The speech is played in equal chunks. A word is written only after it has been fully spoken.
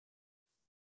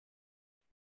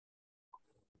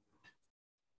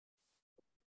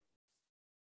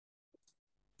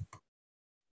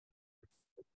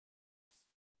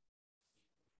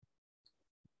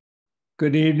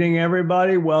Good evening,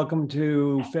 everybody. Welcome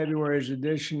to February's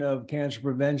edition of Cancer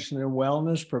Prevention and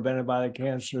Wellness, presented by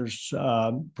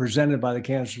the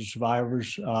Cancer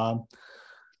Survivors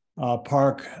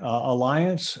Park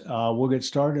Alliance. We'll get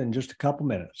started in just a couple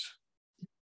minutes.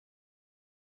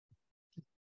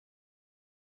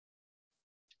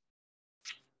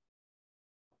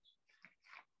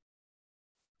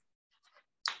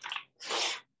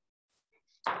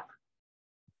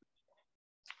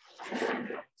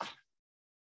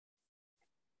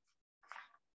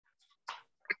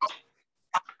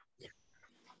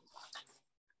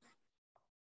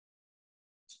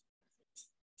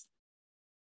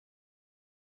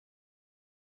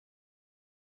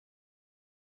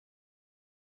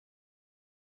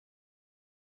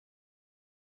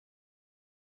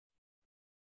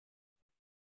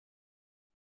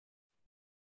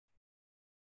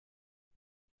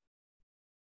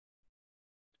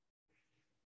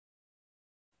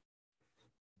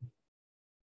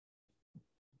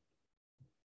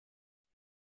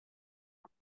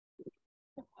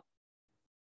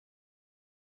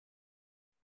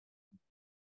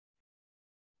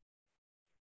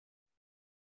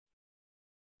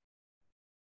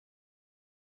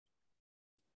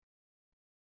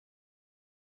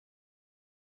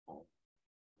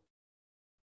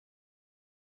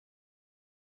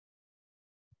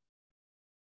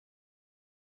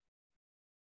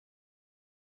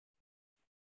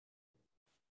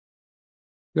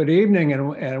 Good evening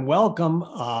and welcome.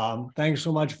 Thanks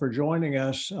so much for joining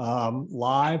us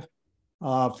live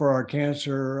for our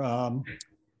Cancer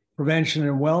Prevention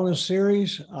and Wellness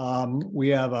series. We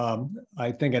have,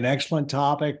 I think, an excellent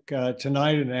topic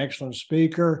tonight and an excellent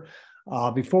speaker.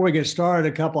 Before we get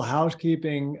started, a couple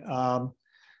housekeeping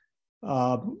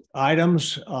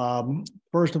items.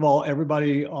 First of all,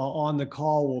 everybody on the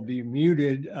call will be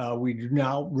muted. We do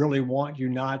not really want you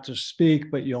not to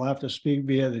speak, but you'll have to speak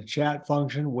via the chat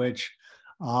function, which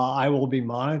I will be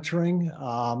monitoring.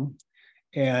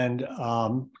 We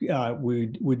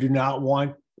do not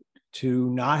want to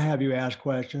not have you ask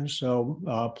questions.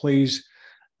 So please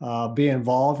be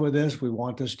involved with this. We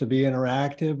want this to be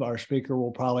interactive. Our speaker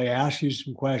will probably ask you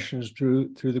some questions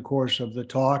through the course of the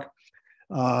talk.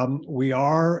 We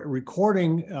are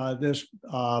recording this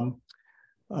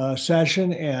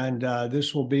session, and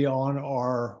this will be on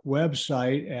our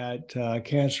website at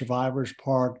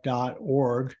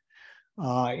cancersurvivorspark.org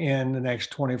in the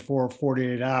next 24,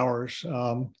 48 hours.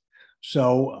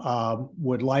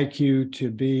 Would like you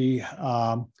to be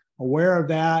aware of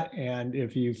that. And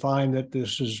if you find that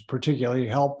this is particularly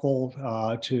helpful,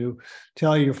 to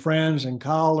tell your friends and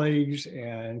colleagues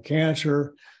and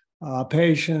cancer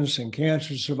patients and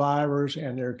cancer survivors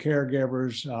and their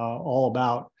caregivers all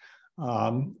about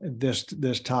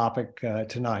this topic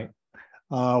tonight.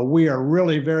 We are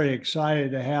really very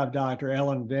excited to have Dr.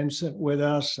 Ellen Vincent with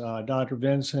us. Dr.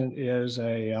 Vincent is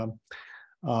a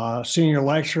senior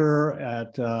lecturer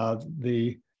at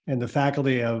in the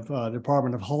faculty of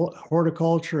Department of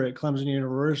Horticulture at Clemson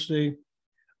University.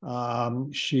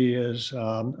 She is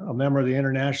a member of the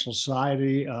International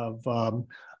Society of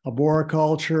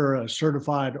Arboriculture, a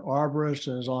certified arborist,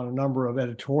 and is on a number of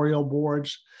editorial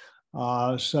boards.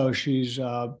 So she's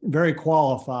very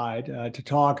qualified to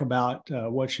talk about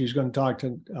what she's going to talk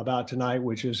about tonight,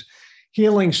 which is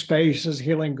healing spaces,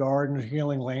 healing gardens,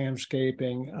 healing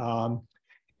landscaping.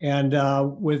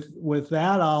 With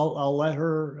that, I'll let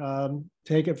her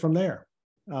take it from there.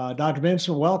 Dr.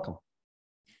 Vincent, welcome.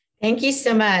 Thank you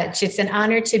so much. It's an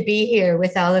honor to be here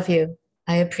with all of you.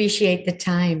 I appreciate the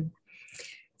time.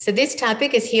 So this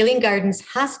topic is healing gardens,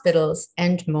 hospitals,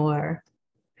 and more.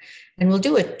 And we'll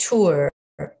do a tour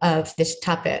of this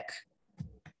topic.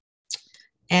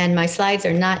 And my slides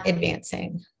are not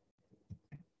advancing.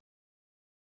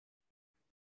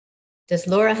 Does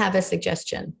Laura have a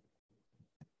suggestion?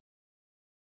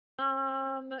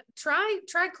 Try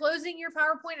closing your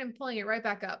PowerPoint and pulling it right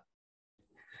back up.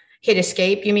 Hit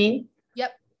escape, you mean?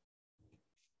 Yep.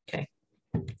 Okay.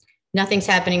 Nothing's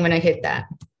happening when I hit that.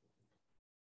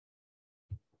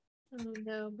 Oh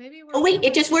no, maybe we're— Oh wait,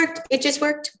 it just worked. It just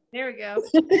worked. There we go.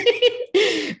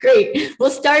 Great. We'll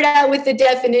start out with the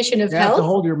definition of health. You have to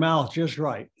hold your mouth just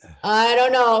right. I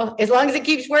don't know. As long as it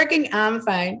keeps working, I'm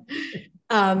fine.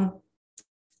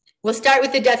 We'll start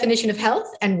with the definition of health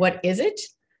and what is it?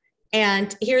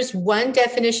 And here's one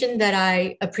definition that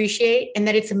I appreciate, and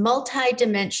that it's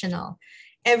multidimensional.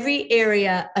 Every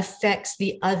area affects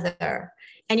the other,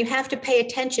 and you have to pay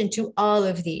attention to all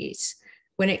of these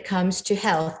when it comes to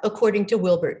health, according to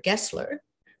Wilbert Gessler,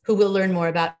 who we'll learn more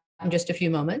about in just a few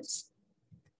moments.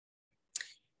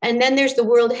 And then there's the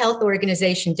World Health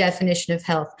Organization definition of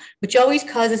health, which always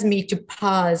causes me to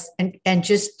pause and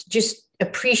just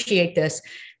appreciate this,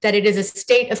 that it is a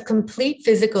state of complete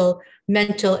physical,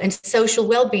 mental, and social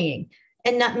well-being,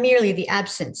 and not merely the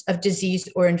absence of disease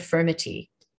or infirmity.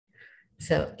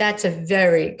 So that's a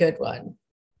very good one.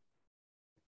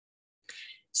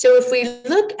 So if we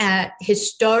look at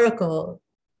historical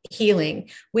healing,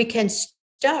 we can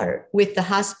start with the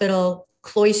hospital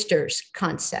cloisters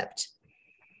concept.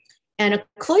 And a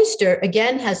cloister,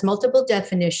 again, has multiple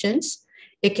definitions.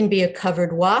 It can be a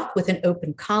covered walk with an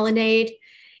open colonnade.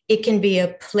 It can be a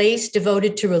place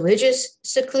devoted to religious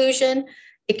seclusion.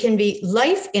 It can be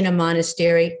life in a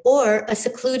monastery or a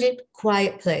secluded,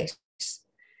 quiet place.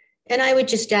 And I would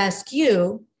just ask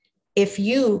you if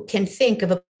you can think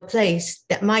of a place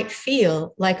that might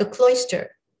feel like a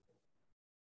cloister,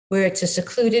 where it's a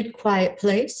secluded, quiet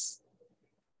place,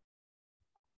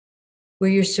 where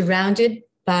you're surrounded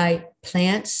by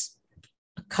plants,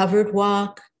 a covered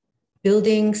walk,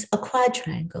 buildings, a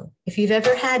quadrangle. If you've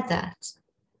ever had that,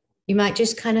 you might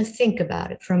just kind of think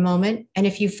about it for a moment. And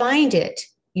if you find it,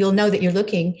 you'll know that you're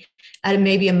looking at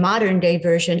maybe a modern day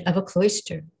version of a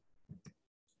cloister.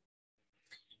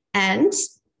 And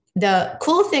the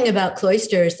cool thing about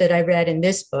cloisters that I read in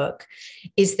this book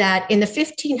is that in the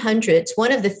 1500s,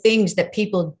 one of the things that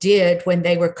people did when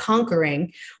they were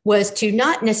conquering was to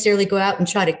not necessarily go out and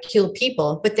try to kill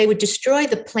people, but they would destroy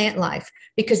the plant life,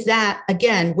 because that,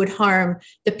 again, would harm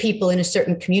the people in a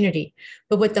certain community.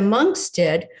 But what the monks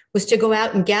did was to go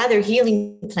out and gather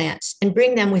healing plants and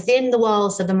bring them within the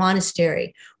walls of the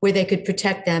monastery, where they could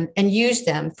protect them and use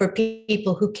them for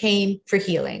people who came for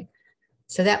healing.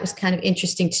 So that was kind of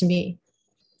interesting to me.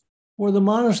 Were the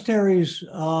monasteries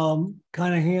kind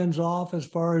of hands off as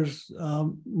far as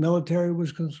military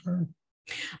was concerned?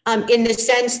 In the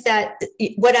sense that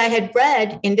what I had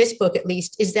read in this book, at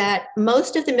least, is that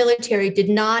most of the military did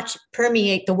not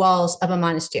permeate the walls of a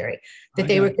monastery, that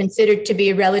they were considered to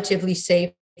be a relatively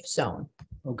safe zone.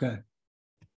 Okay.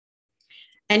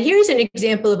 And here's an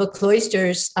example of a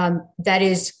cloisters that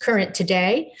is current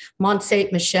today, Mont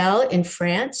Saint-Michel in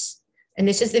France. And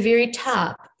this is the very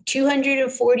top,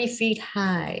 240 feet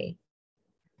high.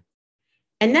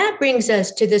 And that brings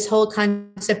us to this whole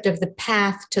concept of the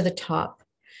path to the top.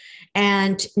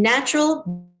 And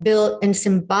natural, built, and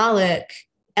symbolic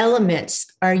elements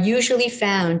are usually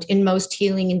found in most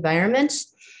healing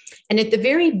environments. And at the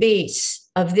very base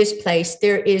of this place,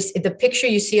 there is the picture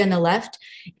you see on the left.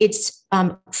 It's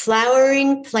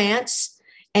flowering plants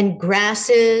and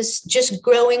grasses just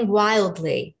growing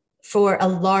wildly for a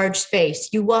large space.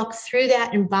 You walk through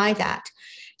that and by that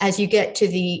as you get to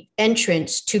the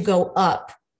entrance to go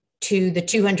up to the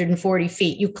 240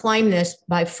 feet. You climb this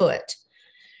by foot.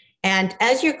 And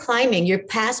as you're climbing, you're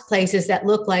past places that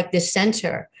look like the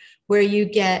center, where you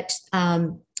get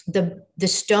the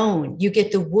stone, you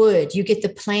get the wood, you get the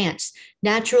plants,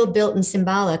 natural, built, and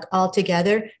symbolic all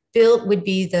together. Built would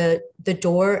be the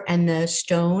door and the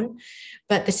stone,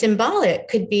 but the symbolic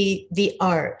could be the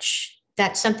arch.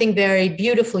 That's something very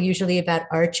beautiful, usually about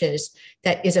arches,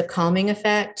 that is a calming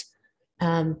effect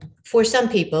for some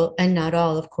people, and not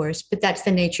all, of course, but that's the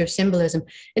nature of symbolism.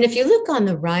 And if you look on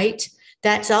the right,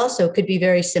 that's also could be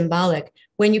very symbolic.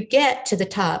 When you get to the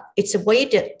top, it's a way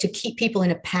to keep people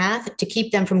in a path, to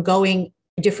keep them from going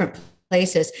different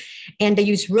places. And they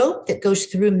use rope that goes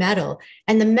through metal,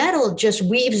 and the metal just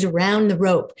weaves around the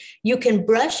rope. You can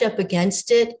brush up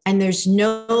against it, and there's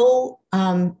no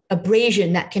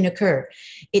abrasion that can occur.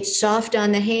 It's soft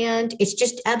on the hand. It's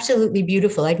just absolutely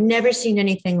beautiful. I've never seen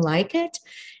anything like it.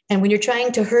 And when you're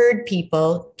trying to herd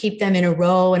people, keep them in a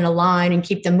row and a line and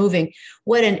keep them moving,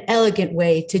 what an elegant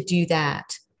way to do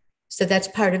that. So that's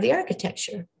part of the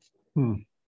architecture. And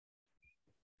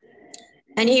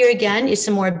here again is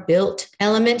some more built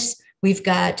elements. We've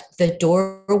got the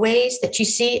doorways that you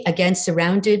see, again,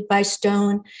 surrounded by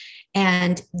stone,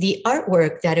 and the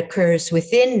artwork that occurs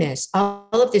within this. All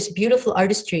of this beautiful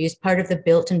artistry is part of the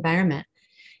built environment.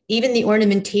 Even the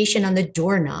ornamentation on the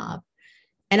doorknob.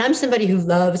 And I'm somebody who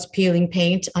loves peeling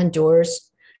paint on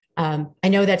doors. I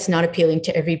know that's not appealing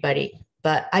to everybody,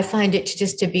 but I find it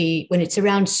just to be, when it's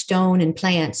around stone and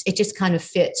plants, it just kind of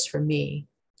fits for me.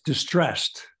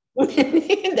 Distressed.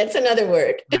 That's another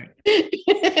word. Right.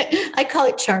 I call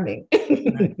it charming.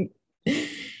 Right.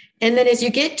 And then as you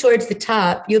get towards the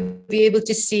top, you'll be able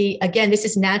to see, again, this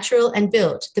is natural and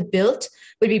built. The built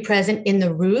would be present in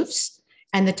the roofs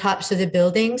and the tops of the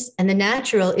buildings, and the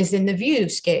natural is in the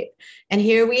viewscape. And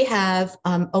here we have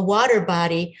a water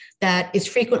body that is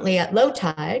frequently at low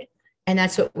tide, and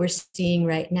that's what we're seeing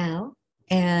right now.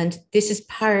 And this is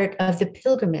part of the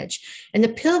pilgrimage. And the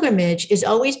pilgrimage is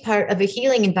always part of a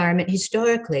healing environment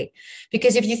historically.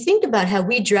 Because if you think about how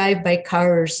we drive by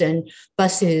cars and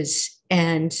buses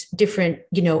and different,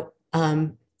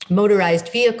 motorized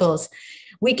vehicles,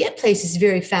 we get places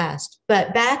very fast.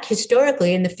 But back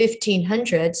historically in the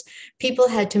 1500s, people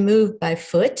had to move by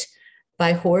foot,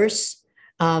 by horse,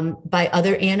 by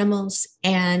other animals.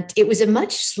 And it was a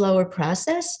much slower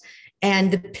process.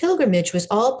 And the pilgrimage was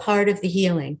all part of the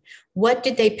healing. What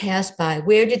did they pass by?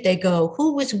 Where did they go?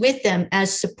 Who was with them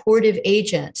as supportive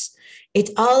agents?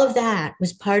 It's all of that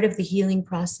was part of the healing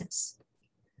process.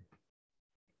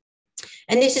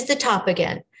 And this is the top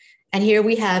again. And here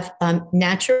we have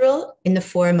natural in the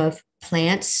form of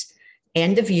plants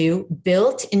and the view,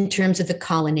 built in terms of the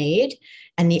colonnade,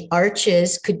 and the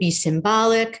arches could be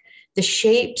symbolic. The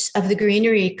shapes of the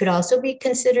greenery could also be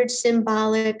considered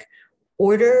symbolic.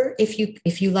 Order, if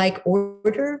you like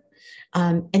order,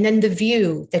 and then the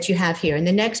view that you have here. And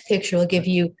the next picture will give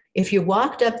you, if you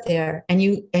walked up there and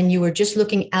you were just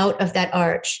looking out of that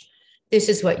arch, this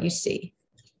is what you see.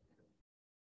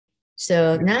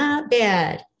 So not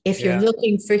bad. If you're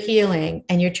looking for healing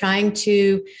and you're trying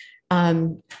to,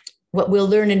 what we'll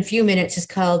learn in a few minutes is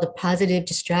called a positive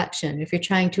distraction. If you're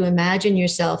trying to imagine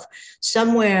yourself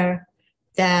somewhere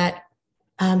that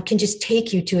can just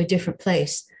take you to a different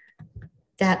place,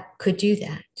 that could do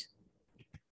that.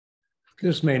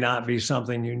 This may not be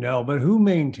something you know, but who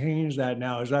maintains that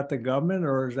now? Is that the government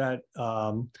or is that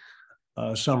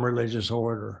some religious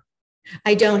order?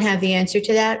 I don't have the answer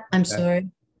to that. I'm sorry.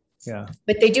 Yeah.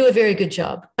 But they do a very good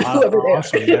job.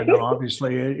 Awesome. Yeah, no,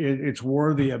 obviously, it's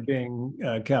worthy of being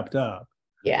kept up.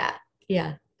 Yeah.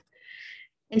 Yeah.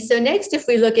 And so next, if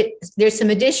we look at, there's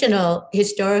some additional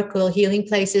historical healing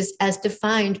places as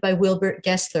defined by Wilbert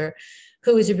Gessler,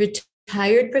 who is a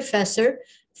retired professor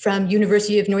from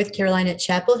University of North Carolina at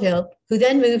Chapel Hill, who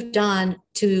then moved on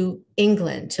to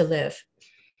England to live.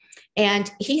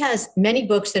 And he has many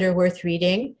books that are worth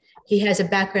reading. He has a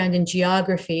background in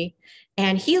geography,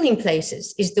 and healing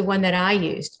places is the one that I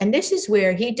used. And this is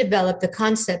where he developed the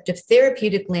concept of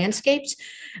therapeutic landscapes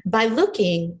by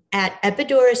looking at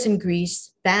Epidaurus in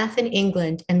Greece, Bath in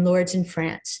England, and Lourdes in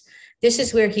France. This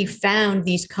is where he found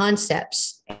these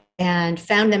concepts and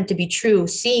found them to be true,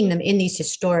 seeing them in these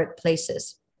historic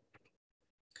places.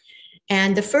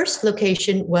 And the first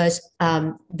location was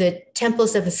the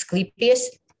temples of Asclepius.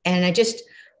 And I just,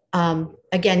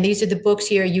 again, these are the books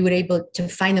here. You would be able to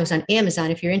find those on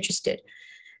Amazon if you're interested.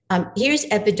 Here's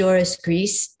Epidaurus,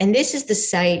 Greece, and this is the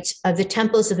site of the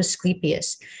temples of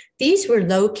Asclepius. These were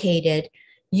located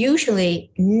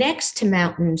usually next to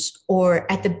mountains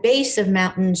or at the base of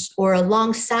mountains or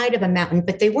alongside of a mountain,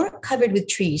 but they weren't covered with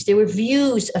trees. They were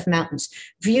views of mountains,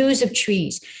 views of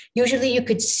trees. Usually you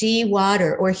could see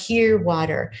water or hear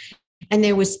water. And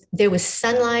there was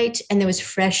sunlight and there was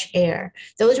fresh air.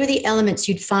 Those were the elements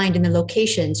you'd find in the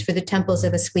locations for the temples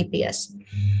of Asclepius.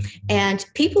 And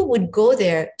people would go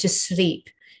there to sleep.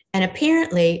 And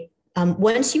apparently,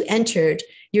 once you entered,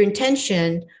 your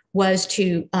intention was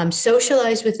to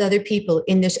socialize with other people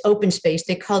in this open space.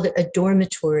 They called it a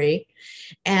dormitory.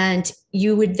 And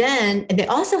you would then, and they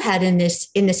also had in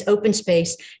this open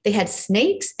space, they had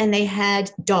snakes and they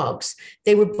had dogs.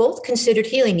 They were both considered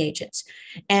healing agents.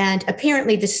 And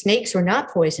apparently the snakes were not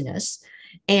poisonous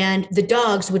and the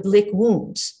dogs would lick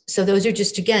wounds. So those are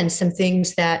just, again, some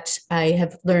things that I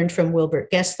have learned from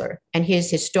Wilbert Gessler and his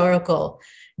historical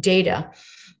data.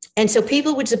 And so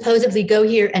people would supposedly go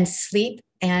here and sleep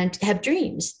and have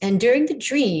dreams. And during the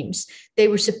dreams, they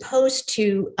were supposed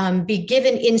to be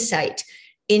given insight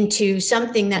into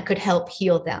something that could help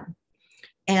heal them.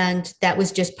 And that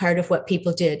was just part of what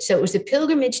people did. So it was a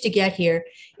pilgrimage to get here.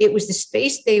 It was the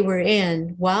space they were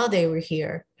in while they were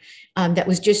here that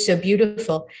was just so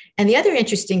beautiful. And the other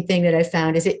interesting thing that I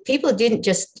found is that people didn't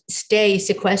just stay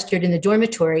sequestered in the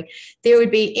dormitory. There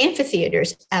would be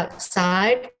amphitheaters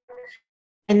outside.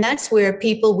 And that's where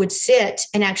people would sit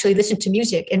and actually listen to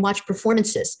music and watch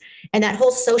performances. And that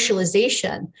whole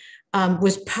socialization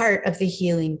was part of the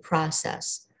healing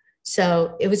process.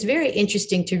 So it was very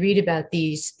interesting to read about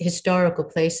these historical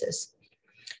places.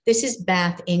 This is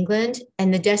Bath, England.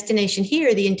 And the destination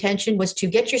here, the intention was to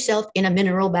get yourself in a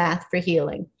mineral bath for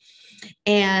healing.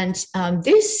 And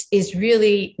this is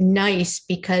really nice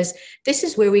because this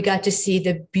is where we got to see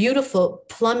the beautiful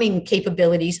plumbing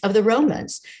capabilities of the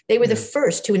Romans. They were the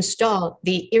first to install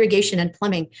the irrigation and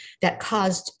plumbing that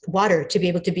caused water to be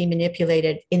able to be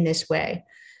manipulated in this way.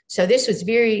 So this was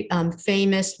very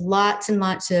famous, lots and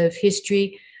lots of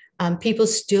history. People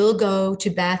still go to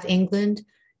Bath, England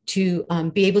to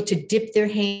be able to dip their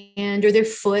hand or their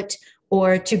foot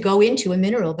or to go into a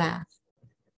mineral bath.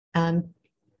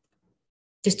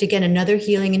 Just again, another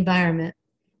healing environment.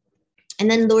 And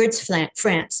then Lourdes,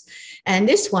 France. And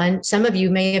this one, some of you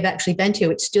may have actually been to.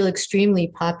 It's still extremely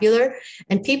popular,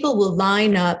 and people will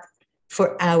line up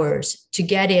for hours to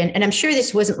get in. And I'm sure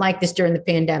this wasn't like this during the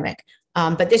pandemic,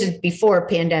 but this is before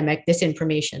pandemic, this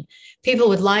information. People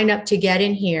would line up to get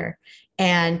in here.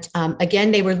 And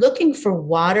again, they were looking for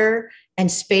water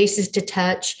and spaces to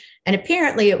touch. And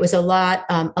apparently it was a lot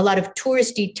of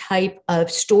touristy type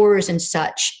of stores and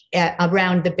such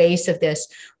around the base of this,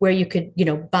 where you could,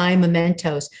 buy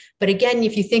mementos. But again,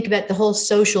 if you think about the whole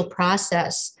social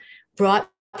process brought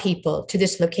people to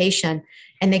this location,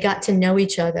 and they got to know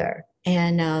each other.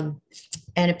 And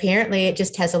apparently it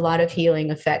just has a lot of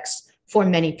healing effects for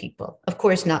many people. Of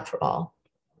course, not for all.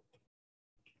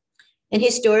 And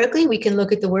historically, we can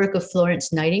look at the work of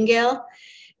Florence Nightingale.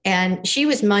 And she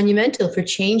was monumental for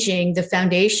changing the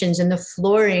foundations and the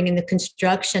flooring and the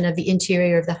construction of the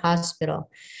interior of the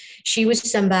hospital. She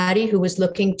was somebody who was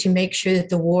looking to make sure that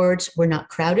the wards were not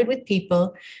crowded with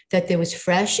people, that there was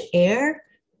fresh air,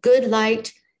 good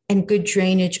light, and good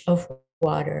drainage of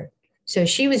water. So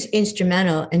she was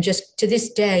instrumental, and just to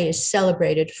this day is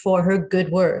celebrated for her good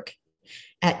work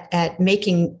at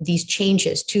making these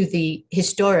changes to the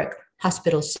historic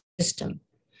hospital system.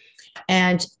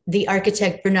 And the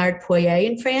architect Bernard Poyer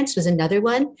in France was another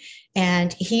one.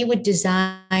 And he would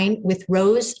design with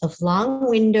rows of long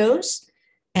windows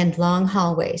and long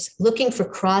hallways, looking for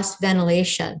cross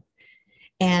ventilation.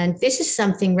 And this is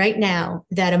something right now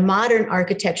that a modern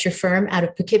architecture firm out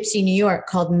of Poughkeepsie, New York,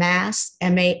 called MASS,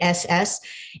 M-A-S-S,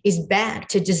 is back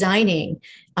to designing,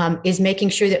 is making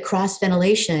sure that cross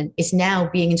ventilation is now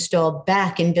being installed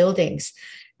back in buildings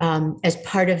as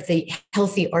part of the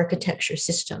healthy architecture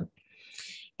system.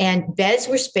 And beds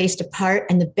were spaced apart,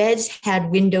 and the beds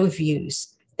had window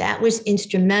views. That was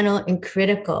instrumental and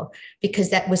critical,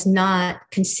 because that was not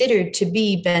considered to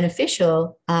be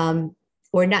beneficial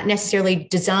or not necessarily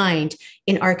designed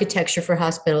in architecture for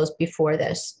hospitals before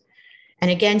this. And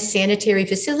again, sanitary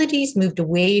facilities moved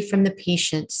away from the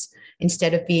patients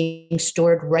instead of being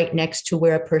stored right next to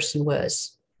where a person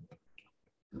was.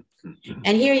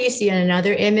 And here you see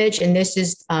another image, and this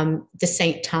is the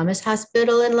St. Thomas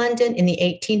Hospital in London in the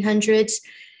 1800s.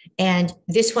 And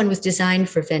this one was designed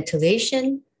for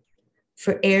ventilation,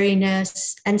 for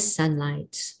airiness, and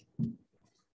sunlight.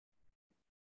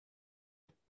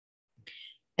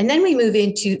 And then we move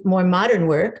into more modern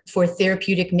work for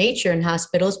therapeutic nature in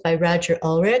hospitals by Roger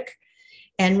Ulrich.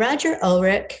 And Roger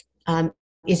Ulrich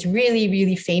is really,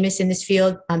 really famous in this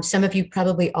field. Some of you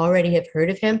probably already have heard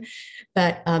of him,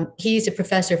 but he's a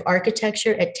professor of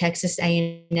architecture at Texas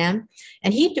A&M,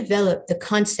 and he developed the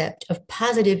concept of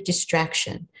positive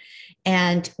distraction.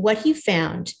 And what he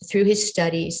found through his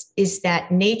studies is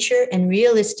that nature and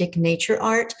realistic nature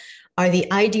art are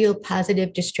the ideal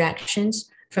positive distractions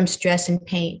from stress and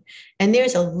pain. And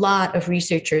there's a lot of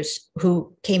researchers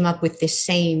who came up with this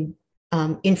same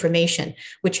information,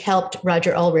 which helped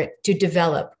Roger Ulrich to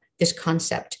develop this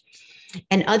concept.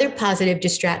 And other positive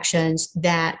distractions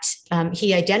that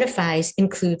he identifies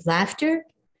include laughter,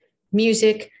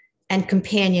 music, and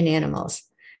companion animals.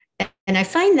 And I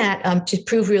find that to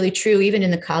prove really true, even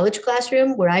in the college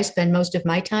classroom where I spend most of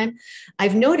my time.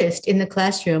 I've noticed in the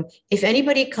classroom, if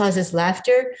anybody causes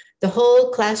laughter, the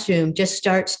whole classroom just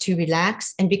starts to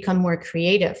relax and become more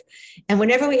creative. And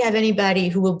whenever we have anybody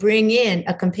who will bring in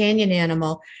a companion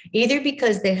animal, either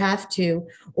because they have to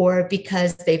or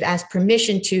because they've asked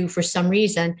permission to for some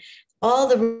reason, all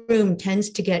the room tends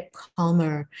to get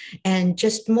calmer and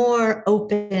just more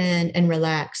open and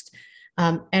relaxed.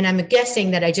 And I'm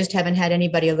guessing that I just haven't had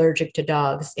anybody allergic to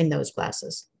dogs in those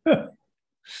classes.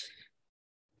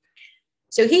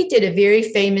 So he did a very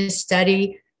famous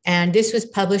study, and this was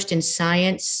published in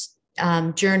Science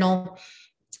Journal.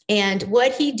 And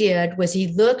what he did was he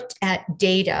looked at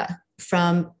data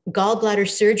from gallbladder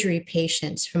surgery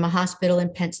patients from a hospital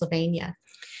in Pennsylvania.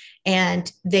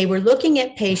 And they were looking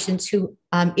at patients who,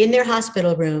 in their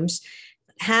hospital rooms,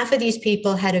 half of these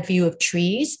people had a view of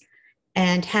trees,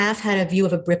 and half had a view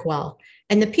of a brick wall.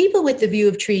 And the people with the view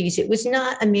of trees, it was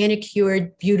not a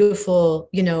manicured, beautiful,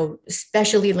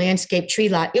 specially landscaped tree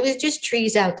lot. It was just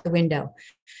trees out the window.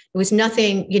 It was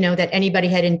nothing, that anybody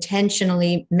had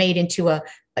intentionally made into a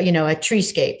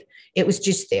treescape. It was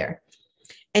just there.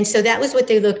 And so that was what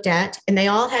they looked at, and they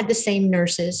all had the same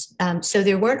nurses. So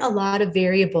there weren't a lot of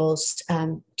variables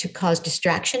to cause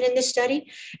distraction in this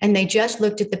study. And they just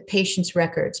looked at the patient's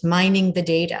records, mining the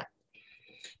data.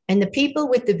 And the people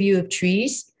with the view of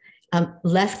trees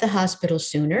left the hospital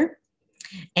sooner,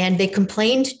 and they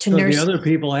complained to nurses. The other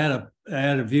people had a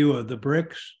had a view of the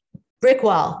bricks. Brick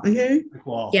wall. Mm-hmm. Brick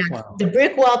wall. Yeah, Wow. the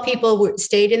brick wall people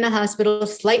stayed in the hospital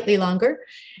slightly longer,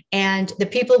 and the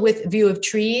people with view of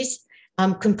trees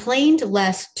complained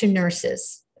less to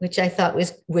nurses, which I thought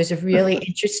was a really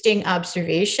interesting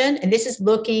observation. And this is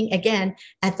looking again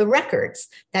at the records.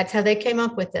 That's how they came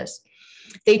up with this.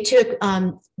 They took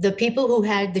the people who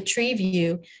had the tree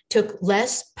view took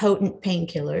less potent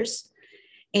painkillers,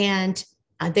 and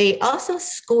they also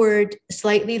scored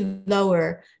slightly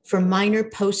lower for minor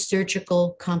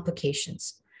post-surgical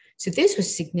complications. So this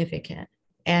was significant.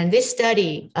 And this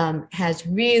study has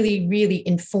really, really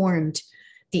informed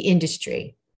the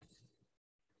industry.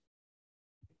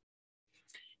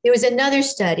 There was another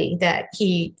study that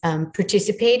he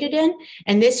participated in,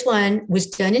 and this one was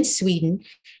done in Sweden,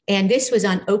 and this was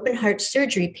on open heart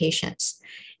surgery patients.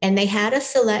 And they had a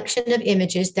selection of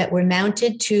images that were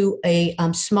mounted to a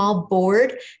small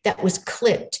board that was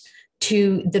clipped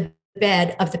to the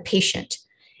bed of the patient.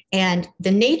 And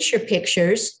the nature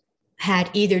pictures had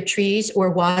either trees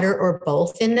or water or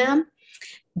both in them.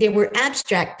 There were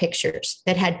abstract pictures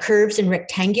that had curves and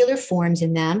rectangular forms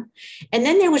in them. And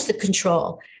then there was the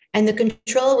control. And the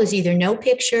control was either no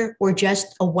picture or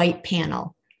just a white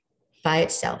panel by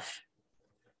itself.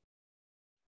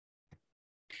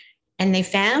 And they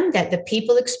found that the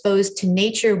people exposed to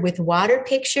nature with water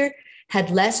picture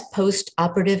had less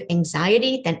post-operative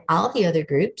anxiety than all the other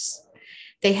groups.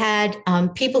 They had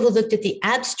people who looked at the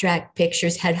abstract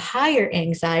pictures had higher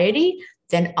anxiety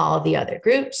than all the other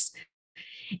groups.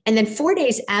 And then 4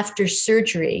 days after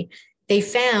surgery, they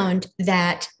found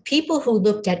that people who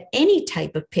looked at any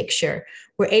type of picture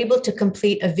were able to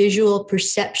complete a visual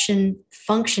perception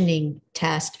functioning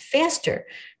test faster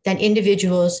than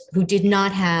individuals who did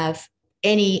not have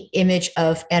any image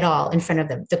of at all in front of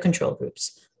them, the control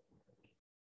groups.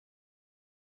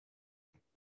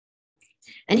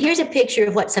 And here's a picture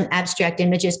of what some abstract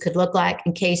images could look like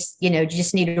in case, you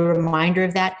just need a reminder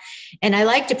of that. And I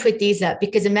like to put these up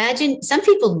because imagine, some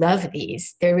people love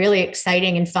these. They're really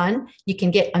exciting and fun. You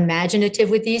can get imaginative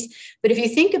with these. But if you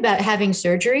think about having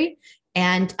surgery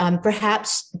and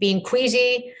perhaps being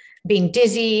queasy, being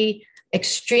dizzy,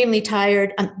 extremely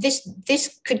tired,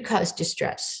 this could cause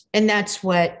distress. And that's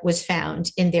what was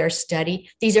found in their study.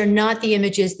 These are not the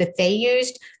images that they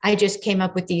used. I just came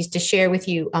up with these to share with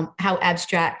you how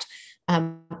abstract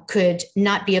could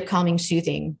not be a calming,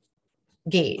 soothing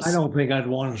gaze. I don't think I'd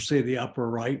want to see the upper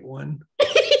right one.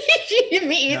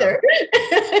 Me either.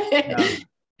 Yeah.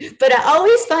 But I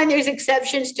always find there's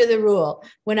exceptions to the rule.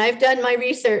 When I've done my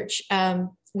research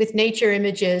with nature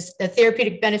images, the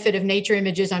therapeutic benefit of nature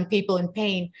images on people in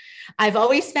pain, I've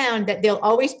always found that there'll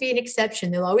always be an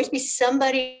exception. There'll always be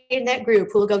somebody in that group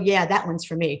who will go, yeah, that one's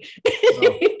for me.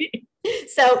 Oh.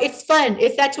 So it's fun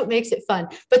if that's what makes it fun.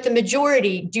 But the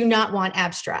majority do not want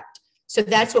abstract. So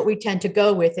that's what we tend to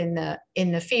go with in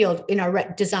the field in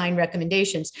our design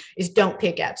recommendations is don't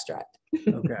pick abstract.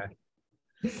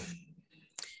 Okay.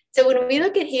 So when we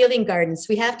look at healing gardens,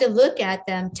 we have to look at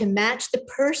them to match the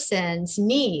person's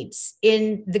needs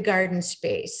in the garden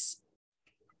space.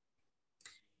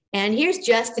 And here's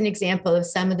just an example of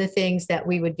some of the things that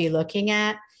we would be looking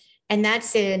at. And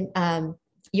that's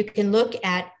you can look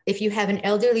at, if you have an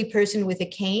elderly person with a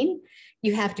cane,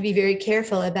 you have to be very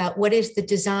careful about what is the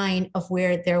design of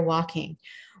where they're walking.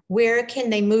 Where can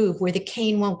they move where the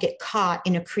cane won't get caught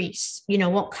in a crease,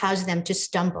 won't cause them to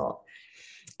stumble.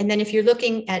 And then if you're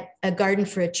looking at a garden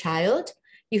for a child,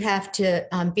 you have to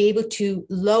be able to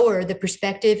lower the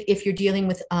perspective if you're dealing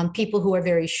with people who are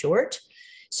very short.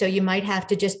 So you might have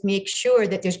to just make sure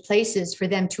that there's places for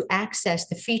them to access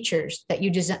the features that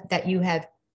you have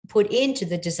put into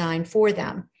the design for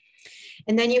them.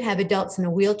 And then you have adults in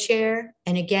a wheelchair.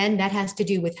 And again, that has to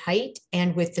do with height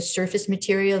and with the surface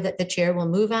material that the chair will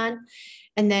move on.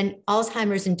 And then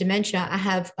Alzheimer's and dementia, I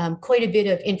have quite a bit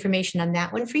of information on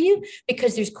that one for you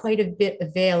because there's quite a bit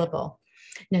available.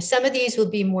 Now, some of these will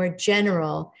be more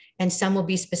general and some will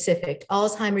be specific.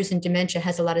 Alzheimer's and dementia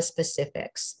has a lot of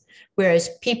specifics, whereas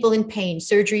people in pain,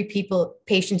 surgery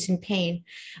patients in pain,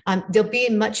 there'll be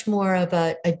much more of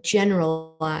a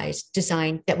generalized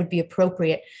design that would be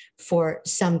appropriate for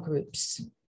some groups.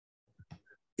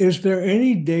 Is there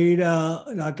any data,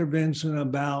 Dr. Vincent,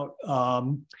 about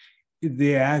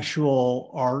the actual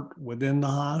art within the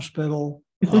hospital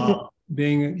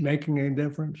making a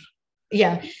difference?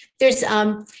 Yeah, there's,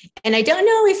 and I don't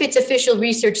know if it's official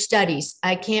research studies.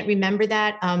 I can't remember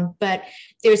that, but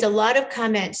there's a lot of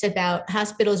comments about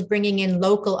hospitals bringing in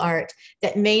local art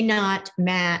that may not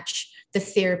match the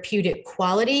therapeutic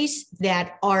qualities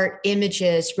that art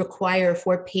images require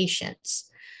for patients.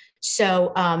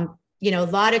 So a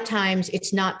lot of times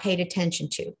it's not paid attention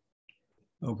to.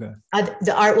 Okay.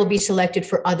 The art will be selected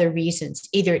for other reasons.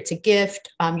 Either it's a gift,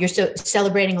 you're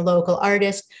celebrating a local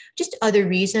artist, just other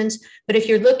reasons. But if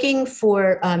you're looking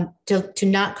for to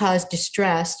not cause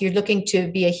distress, you're looking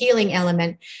to be a healing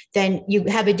element, then you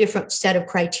have a different set of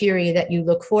criteria that you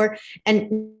look for.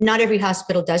 And not every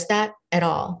hospital does that at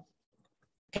all.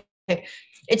 Okay.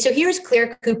 And so here's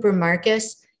Claire Cooper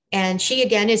Marcus. And she,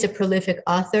 again, is a prolific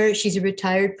author. She's a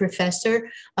retired professor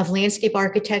of landscape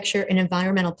architecture and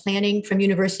environmental planning from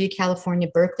University of California,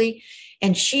 Berkeley.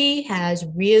 And she has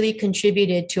really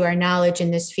contributed to our knowledge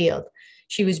in this field.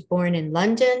 She was born in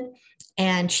London,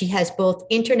 and she has both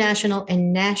international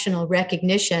and national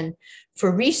recognition for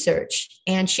research.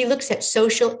 And she looks at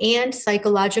social and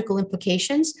psychological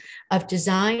implications of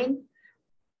design,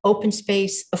 open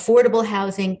space, affordable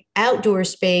housing, outdoor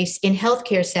space in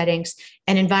healthcare settings,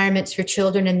 and environments for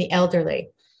children and the elderly.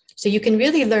 So you can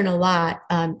really learn a lot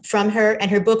from her, and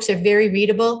her books are very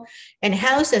readable. And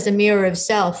House as a Mirror of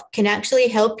Self can actually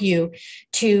help you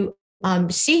to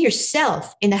see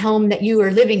yourself in the home that you are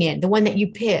living in, the one that you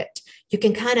picked. You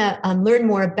can kind of learn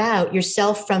more about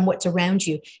yourself from what's around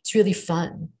you. It's really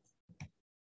fun.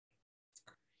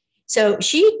 So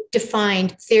she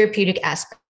defined therapeutic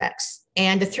aspects.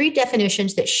 And the three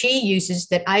definitions that she uses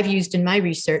that I've used in my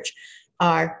research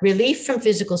are relief from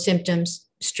physical symptoms,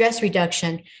 stress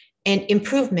reduction, and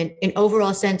improvement in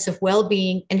overall sense of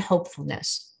well-being and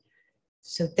hopefulness.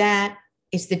 So that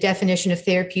is the definition of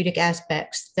therapeutic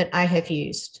aspects that I have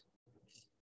used.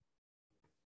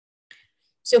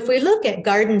 So if we look at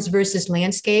gardens versus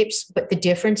landscapes, what the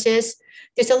difference is,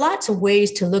 there's lots of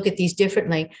ways to look at these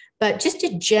differently, but just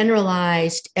a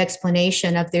generalized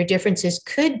explanation of their differences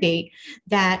could be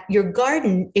that your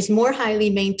garden is more highly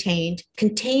maintained,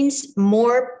 contains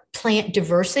more plant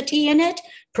diversity in it,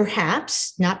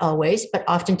 perhaps, not always, but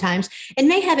oftentimes, and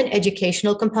may have an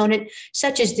educational component,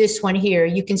 such as this one here.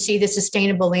 You can see the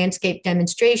Sustainable Landscape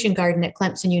Demonstration Garden at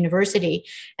Clemson University,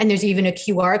 and there's even a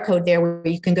QR code there where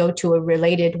you can go to a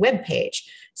related web page.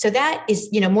 So that is,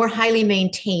 more highly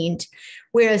maintained,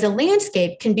 whereas a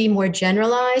landscape can be more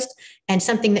generalized and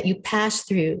something that you pass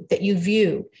through, that you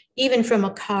view, even from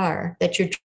a car that you're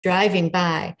driving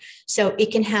by. So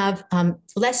it can have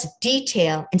less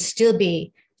detail and still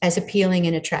be as appealing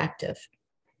and attractive.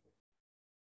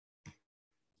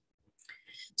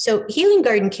 So healing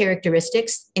garden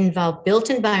characteristics involve built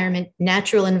environment,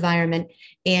 natural environment,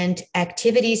 and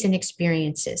activities and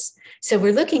experiences. So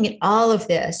we're looking at all of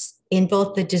this in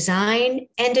both the design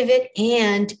end of it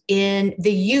and in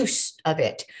the use of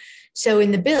it. So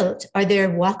in the built, are there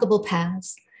walkable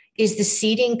paths? Is the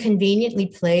seating conveniently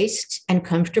placed and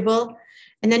comfortable?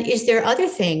 And then is there other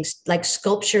things like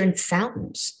sculpture and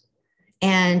fountains?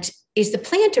 And is the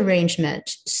plant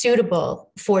arrangement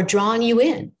suitable for drawing you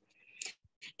in?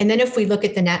 And then if we look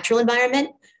at the natural environment,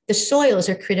 the soils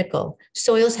are critical.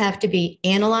 Soils have to be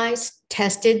analyzed,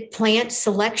 tested. Plant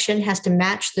selection has to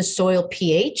match the soil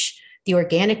pH, the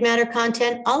organic matter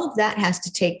content. All of that has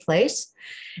to take place.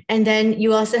 And then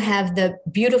you also have the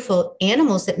beautiful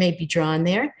animals that may be drawn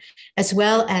there, as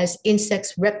well as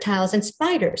insects, reptiles, and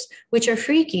spiders, which are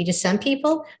freaky to some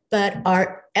people, but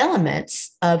are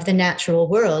elements of the natural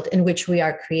world in which we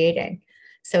are creating.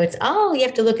 So it's all, you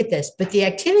have to look at this, but the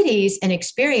activities and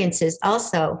experiences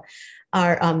also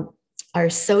are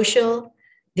social,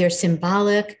 they're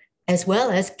symbolic, as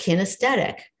well as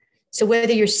kinesthetic. So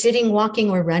whether you're sitting, walking,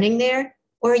 or running there,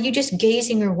 or are you just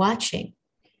gazing or watching?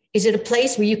 Is it a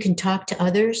place where you can talk to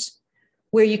others,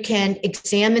 where you can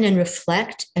examine and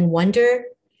reflect and wonder?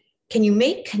 Can you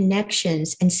make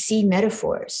connections and see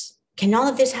metaphors? Can all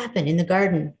of this happen in the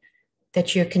garden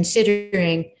that you're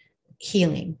considering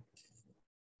healing?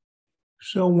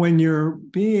 So when you're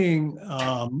being,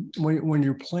 when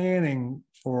you're planning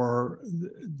for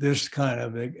this kind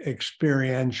of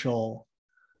experiential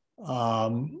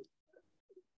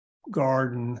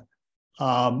garden,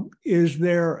 is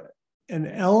there an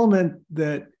element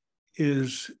that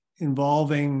is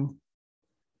involving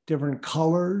different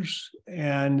colors?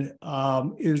 And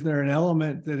is there an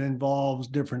element that involves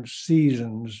different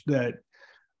seasons that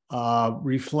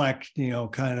reflect,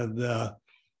 kind of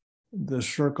the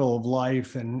circle of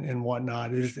life and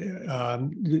whatnot? Is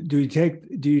do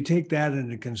you take that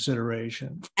into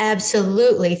consideration?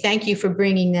 Absolutely. Thank you for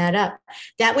bringing that up.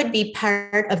 That would be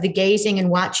part of the gazing and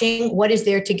watching. What is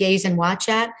there to gaze and watch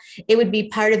at? It would be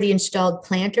part of the installed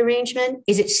plant arrangement.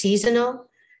 Is it seasonal?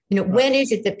 Right. When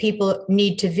is it that people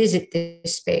need to visit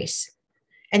this space?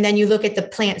 And then you look at the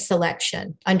plant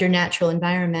selection under natural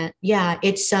environment. Yeah,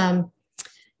 it's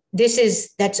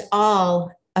that's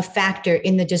all a factor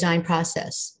in the design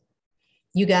process.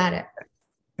 You got it.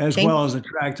 as well as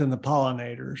attracting the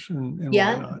pollinators and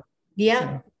whatnot.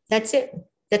 Yeah, that's it.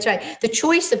 That's right. The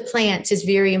choice of plants is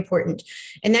very important.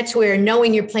 And that's where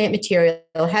knowing your plant material,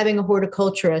 having a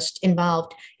horticulturist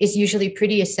involved is usually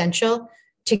pretty essential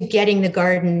to getting the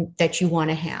garden that you want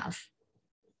to have.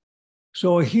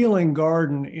 So a healing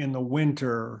garden in the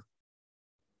winter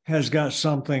has got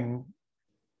something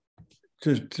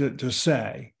to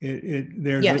say.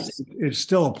 It's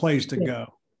still a place to go.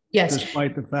 Yes.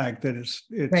 Despite the fact that it's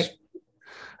right.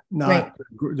 not right.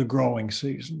 the growing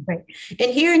season. Right.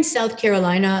 And here in South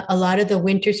Carolina, a lot of the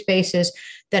winter spaces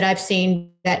that I've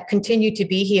seen that continue to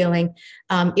be healing,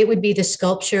 it would be the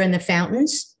sculpture and the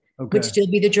fountains would still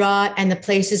be the draw, and the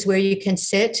places where you can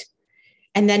sit.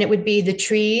 And then it would be the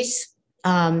trees,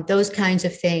 those kinds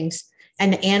of things,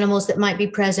 and the animals that might be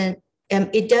present.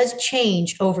 It does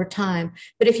change over time.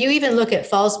 But if you even look at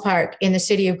Falls Park in the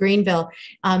city of Greenville,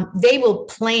 they will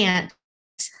plant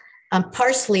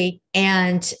parsley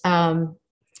and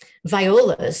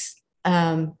violas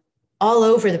all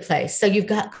over the place. So you've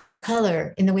got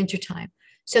color in the wintertime.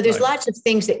 So there's lots of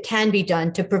things that can be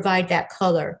done to provide that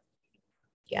color.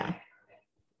 Yeah.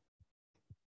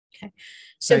 Okay.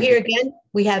 So here again,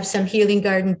 we have some healing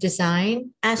garden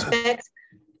design aspects.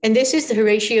 And this is the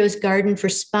Horatio's Garden for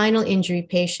Spinal Injury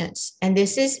Patients. And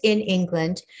this is in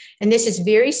England. And this is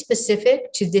very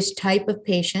specific to this type of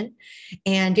patient.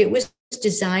 And it was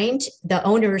designed, the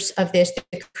owners of this,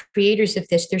 the creators of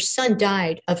this, their son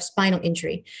died of spinal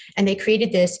injury. And they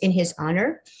created this in his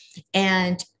honor.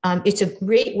 And it's a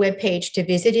great webpage to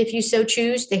visit if you so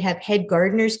choose. They have head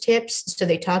gardener's tips. So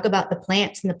they talk about the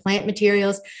plants and the plant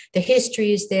materials. The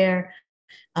history is there.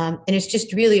 And it's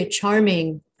just really a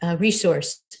charming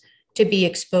resource to be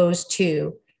exposed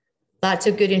to. Lots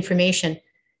of good information.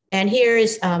 And here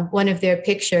is one of their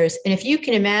pictures. And if you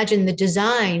can imagine the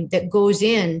design that goes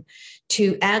in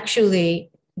to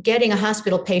actually getting a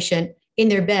hospital patient in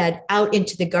their bed out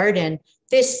into the garden,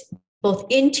 this both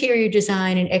interior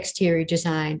design and exterior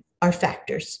design are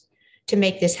factors to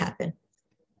make this happen.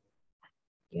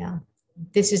 Yeah,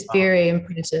 this is very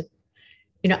impressive.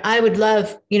 You know, I would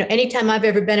love, you know, anytime I've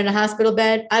ever been in a hospital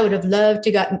bed, I would have loved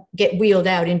to get wheeled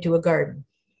out into a garden.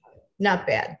 Not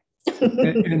bad.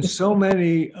 And so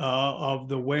many of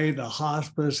the way the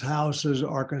hospice houses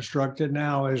are constructed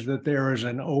now is that there is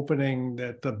an opening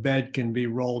that the bed can be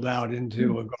rolled out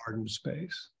into a garden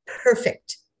space.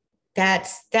 Perfect.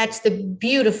 That's the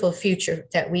beautiful future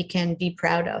that we can be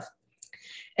proud of.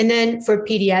 And then for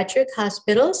pediatric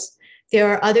hospitals, there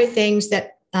are other things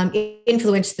that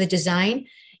influence the design.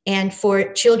 And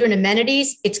for children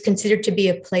amenities, it's considered to be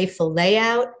a playful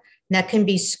layout. And that can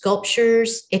be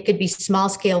sculptures. It could be small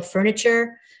scale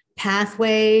furniture,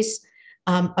 pathways,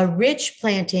 a rich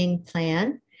planting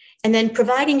plan, and then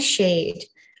providing shade,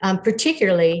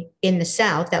 particularly in the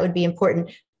South, that would be important.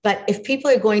 But if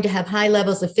people are going to have high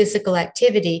levels of physical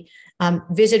activity,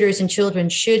 visitors and children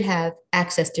should have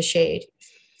access to shade.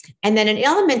 And then an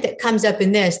element that comes up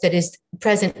in this that is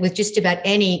present with just about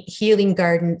any healing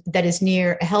garden that is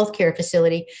near a healthcare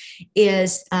facility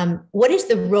is what is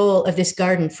the role of this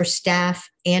garden for staff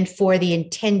and for the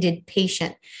intended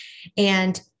patient?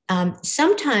 And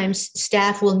sometimes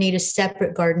staff will need a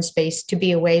separate garden space to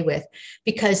be away with,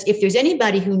 because if there's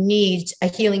anybody who needs a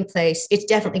healing place, it's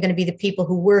definitely going to be the people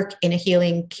who work in a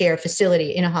healing care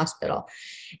facility in a hospital.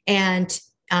 And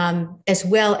as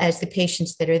well as the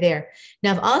patients that are there.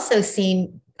 Now, I've also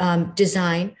seen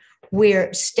design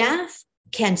where staff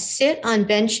can sit on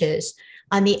benches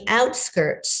on the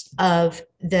outskirts of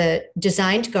the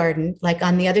designed garden, like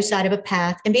on the other side of a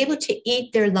path, and be able to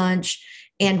eat their lunch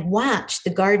and watch the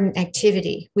garden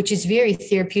activity, which is very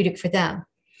therapeutic for them.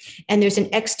 And there's an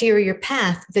exterior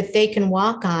path that they can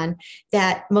walk on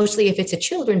that mostly, if it's a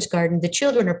children's garden, the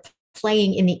children are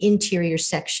playing in the interior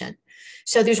section.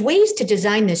 So there's ways to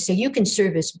design this so you can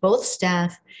service both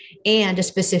staff and a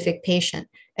specific patient.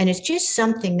 And it's just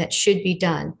something that should be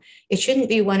done. It shouldn't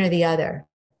be one or the other.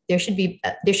 There should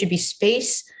be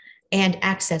space and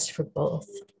access for both.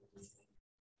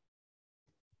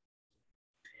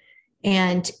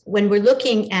 And when we're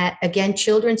looking at, again,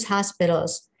 children's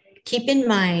hospitals, keep in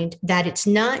mind that it's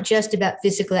not just about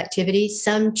physical activity.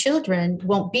 Some children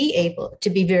won't be able to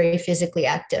be very physically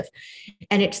active.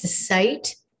 And it's the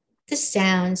sight, the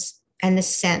sounds, and the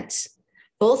scents,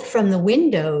 both from the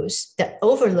windows that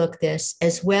overlook this,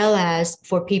 as well as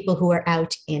for people who are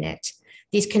out in it.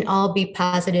 These can all be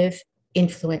positive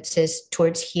influences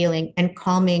towards healing and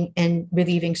calming and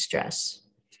relieving stress.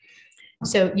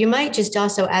 So you might just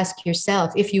also ask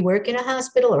yourself, if you work in a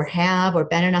hospital or have or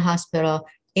been in a hospital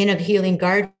in a healing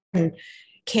garden,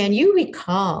 can you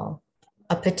recall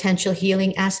a potential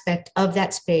healing aspect of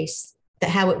that space, that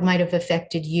how it might have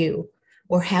affected you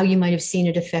or how you might have seen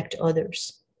it affect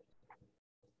others.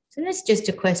 So that's just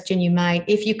a question you might,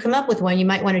 if you come up with one, you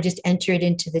might want to just enter it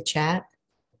into the chat.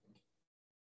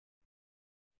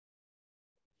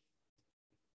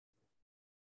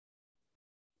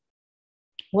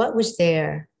 What was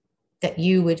there that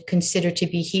you would consider to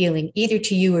be healing, either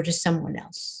to you or to someone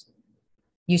else?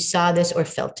 You saw this or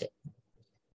felt it.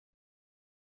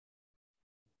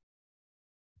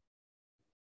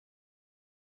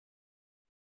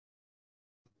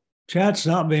 Chat's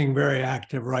not being very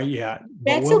active right yet.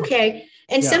 That's okay.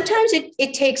 And sometimes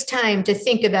it takes time to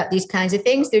think about these kinds of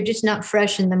things. They're just not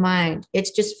fresh in the mind.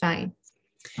 It's just fine.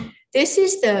 This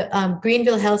is the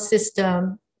Greenville Health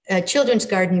System Children's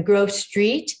Garden, Grove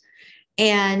Street.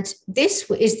 And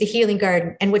this is the healing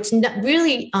garden. And what's not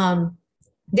really,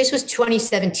 this was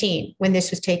 2017 when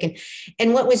this was taken.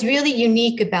 And what was really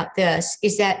unique about this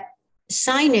is that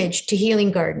signage to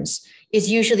healing gardens is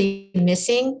usually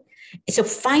missing. So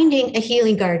finding a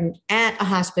healing garden at a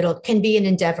hospital can be an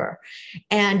endeavor.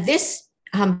 And this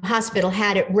hospital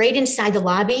had it right inside the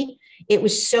lobby. It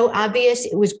was so obvious.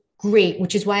 It was great,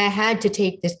 which is why I had to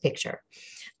take this picture,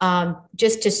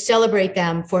 just to celebrate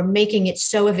them for making it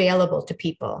so available to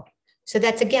people. So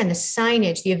that's, again, the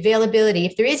signage, the availability.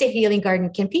 If there is a healing garden,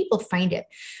 can people find it?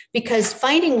 Because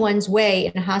finding one's way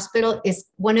in a hospital is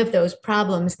one of those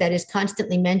problems that is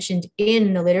constantly mentioned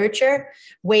in the literature.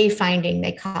 Wayfinding,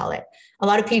 they call it. A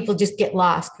lot of people just get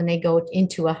lost when they go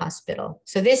into a hospital.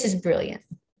 So this is brilliant.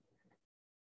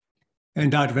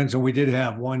 And Dr. Vincent, we did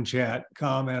have one chat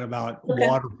comment about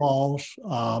waterfalls,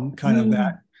 kind of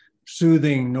that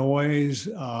soothing noise,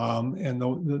 and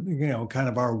the kind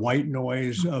of our white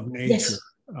noise of nature.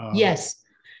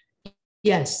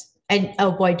 Yes. And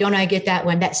oh boy, don't I get that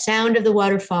one. That sound of the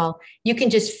waterfall. You can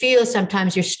just feel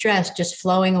sometimes your stress just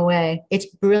flowing away. It's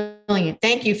brilliant.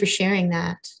 Thank you for sharing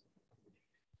that.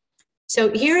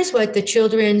 So here is what the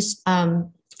children's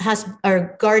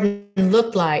garden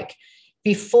looked like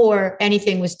before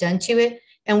anything was done to it.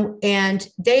 And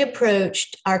they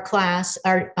approached our class,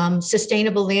 our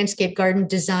Sustainable Landscape Garden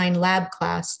Design Lab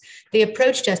class. They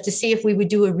approached us to see if we would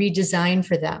do a redesign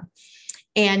for them.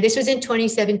 And this was in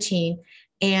 2017.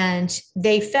 And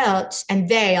they felt,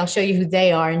 I'll show you who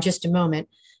they are in just a moment.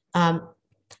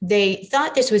 They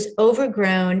thought this was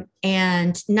overgrown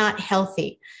and not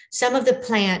healthy. Some of the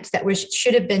plants that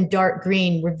should have been dark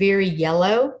green were very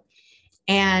yellow.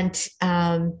 And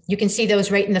you can see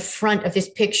those right in the front of this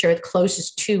picture,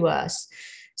 closest to us.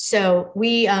 So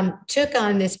we took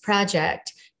on this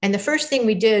project. And the first thing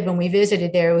we did when we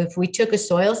visited there was we took a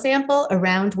soil sample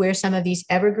around where some of these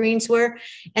evergreens were.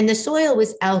 And the soil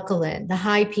was alkaline, the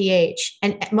high pH.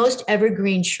 And most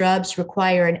evergreen shrubs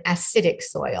require an acidic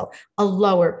soil, a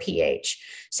lower pH.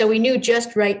 So we knew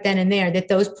just right then and there that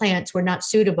those plants were not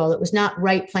suitable. It was not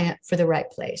right plant for the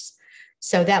right place.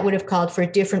 So that would have called for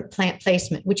a different plant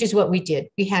placement, which is what we did.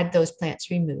 We had those plants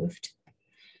removed.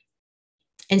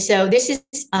 And so this is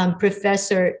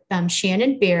Professor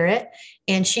Shannon Barrett,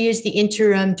 and she is the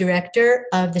interim director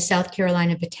of the South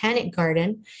Carolina Botanic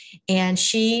Garden. And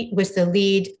she was the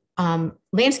lead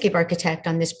landscape architect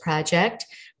on this project.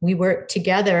 We worked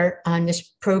together on this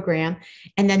program.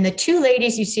 And then the two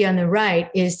ladies you see on the right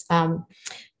is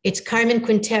it's Carmen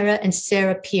Quintera and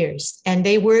Sarah Pierce, and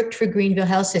they worked for Greenville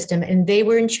Health System, and they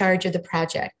were in charge of the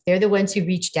project. They're the ones who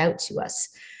reached out to us,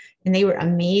 and they were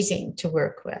amazing to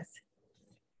work with.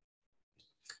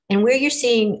 And where you're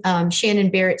seeing Shannon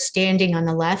Barrett standing on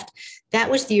the left, that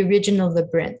was the original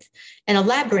labyrinth. And a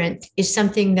labyrinth is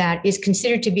something that is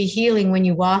considered to be healing when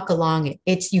you walk along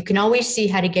it. You can always see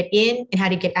how to get in and how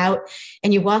to get out,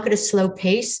 and you walk at a slow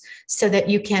pace so that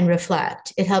you can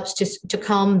reflect. It helps to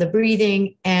calm the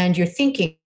breathing, and your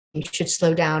thinking should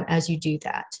slow down as you do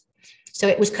that. So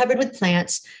it was covered with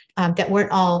plants that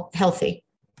weren't all healthy.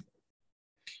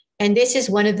 And this is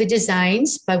one of the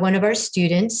designs by one of our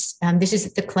students. This is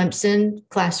at the Clemson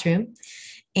classroom.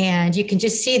 And you can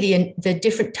just see the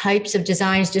different types of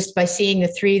designs just by seeing the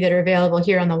three that are available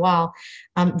here on the wall.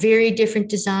 Very different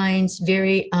designs,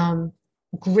 very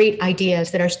great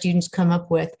ideas that our students come up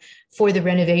with for the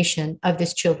renovation of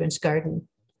this children's garden.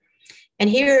 And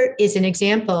here is an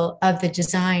example of the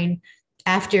design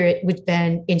after it had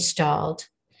been installed,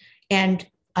 and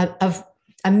of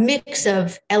a mix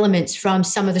of elements from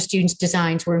some of the students'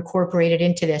 designs were incorporated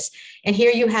into this. And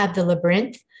here you have the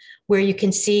labyrinth, where you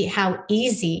can see how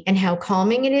easy and how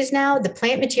calming it is now. The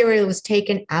plant material was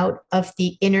taken out of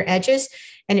the inner edges,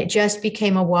 and it just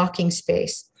became a walking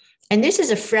space. And this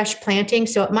is a fresh planting,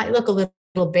 so it might look a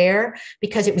little bare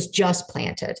because it was just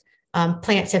planted.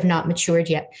 plants have not matured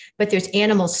yet, but there's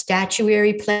animal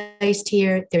statuary placed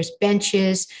here. There's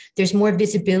benches. There's more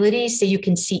visibility, so you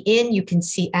can see in, you can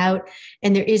see out,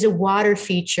 and there is a water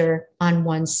feature on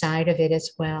one side of it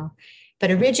as well.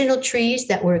 But original trees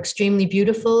that were extremely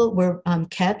beautiful were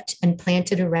kept and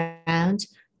planted around.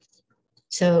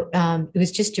 So it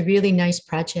was just a really nice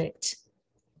project.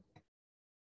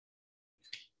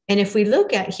 And if we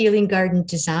look at healing garden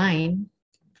design,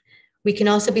 we can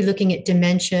also be looking at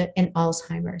dementia and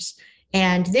Alzheimer's.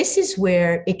 And this is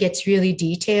where it gets really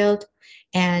detailed,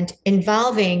 and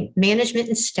involving management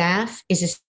and staff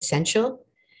is essential.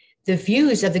 The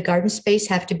views of the garden space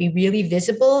have to be really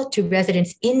visible to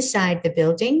residents inside the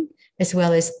building as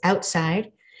well as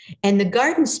outside. And the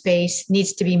garden space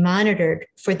needs to be monitored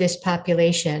for this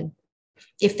population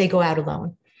if they go out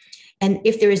alone. And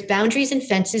if there is boundaries and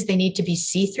fences, they need to be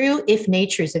see-through if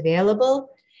nature is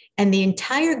available. And the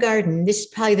entire garden, this is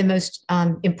probably the most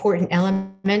important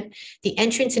element, the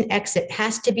entrance and exit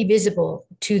has to be visible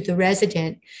to the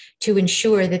resident to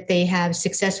ensure that they have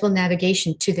successful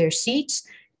navigation to their seats,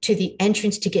 to the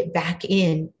entrance to get back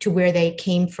in to where they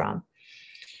came from.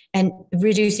 And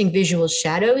reducing visual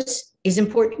shadows is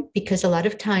important because a lot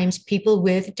of times people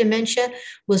with dementia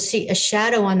will see a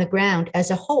shadow on the ground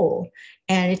as a whole.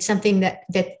 And it's something that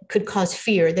could cause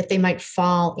fear that they might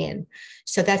fall in.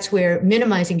 So that's where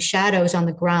minimizing shadows on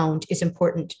the ground is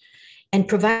important. And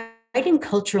providing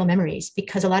cultural memories,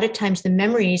 because a lot of times the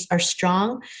memories are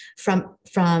strong from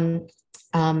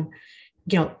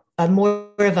a more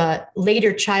of a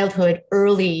later childhood,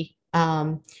 early,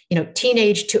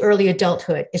 teenage to early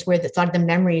adulthood is where a lot of the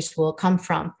memories will come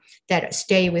from that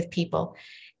stay with people.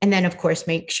 And then, of course,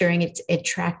 make sure it's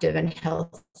attractive and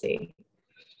healthy.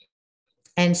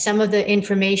 And some of the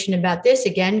information about this,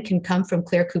 again, can come from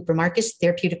Claire Cooper Marcus.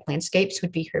 Therapeutic Landscapes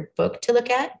would be her book to look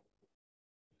at,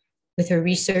 with her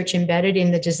research embedded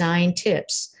in the design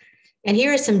tips. And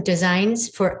here are some designs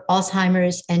for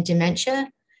Alzheimer's and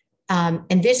dementia.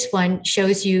 And this one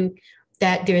shows you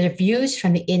that there are views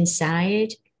from the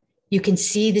inside. You can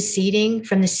see the seating.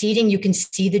 From the seating, you can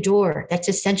see the door. That's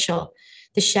essential.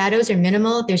 The shadows are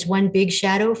minimal. There's one big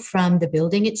shadow from the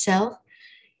building itself.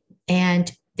 And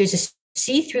there's a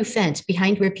see-through fence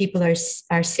behind where people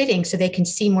are sitting so they can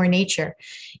see more nature.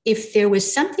 If there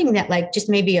was something that like just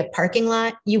maybe a parking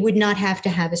lot, you would not have to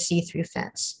have a see-through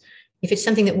fence. If it's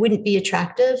something that wouldn't be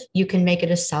attractive, you can make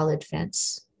it a solid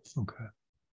fence. Okay.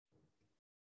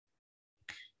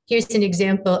 Here's an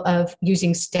example of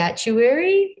using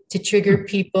statuary to trigger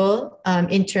people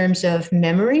in terms of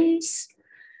memories.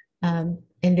 And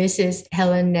this is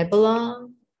Helen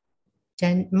Nebelong,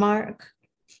 Denmark.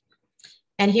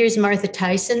 And here's Martha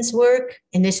Tyson's work.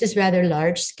 And this is rather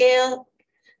large scale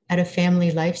at a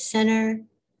family life center.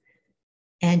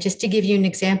 And just to give you an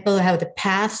example of how the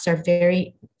paths are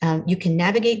very, you can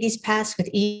navigate these paths with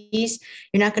ease.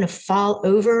 You're not going to fall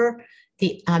over.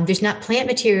 There's not plant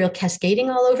material cascading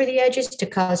all over the edges to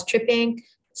cause tripping.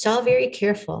 It's all very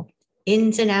careful.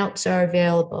 Ins and outs are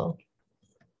available.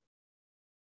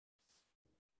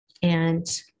 And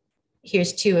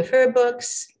here's two of her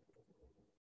books.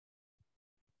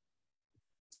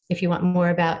 If you want more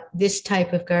about this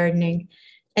type of gardening.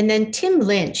 And then Tim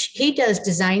Lynch, he does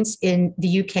designs in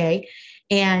the UK.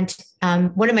 And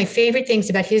one of my favorite things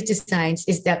about his designs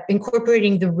is that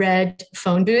incorporating the red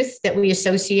phone booth that we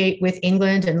associate with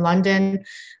England and London,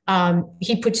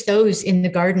 he puts those in the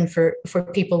garden for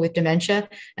people with dementia.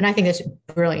 And I think that's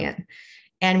brilliant.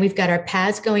 And we've got our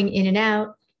paths going in and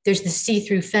out. There's the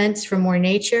see-through fence for more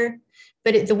nature.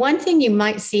 But the one thing you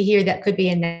might see here that could be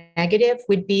a negative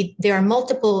would be there are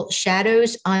multiple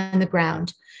shadows on the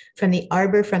ground from the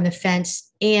arbor, from the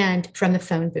fence, and from the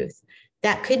phone booth.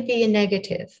 That could be a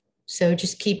negative. So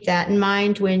just keep that in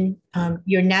mind when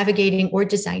you're navigating or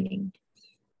designing.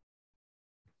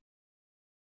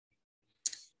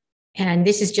 And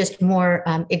this is just more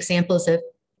examples of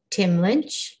Tim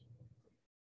Lynch.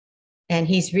 And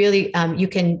he's really, you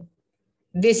can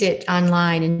visit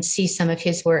online and see some of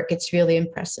his work. It's really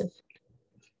impressive.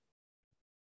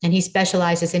 And he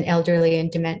specializes in elderly and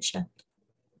dementia.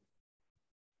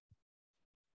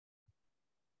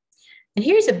 And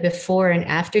here's a before and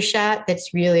after shot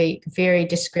that's really very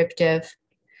descriptive.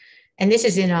 And this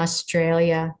is in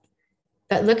Australia.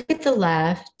 But look at the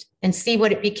left and see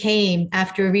what it became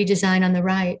after a redesign on the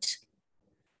right.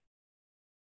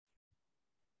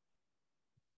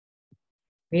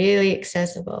 Really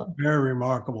accessible. Very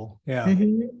remarkable. Yeah.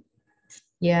 Mm-hmm.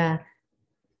 Yeah.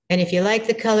 And if you like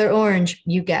the color orange,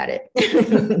 you got it.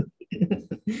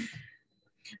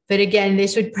 But again,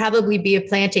 this would probably be a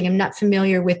planting. I'm not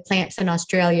familiar with plants in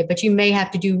Australia, but you may have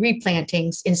to do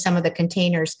replantings in some of the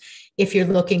containers if you're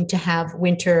looking to have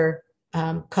winter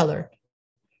color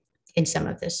in some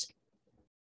of this.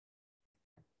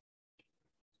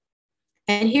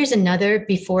 And here's another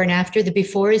before and after. The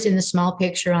before is in the small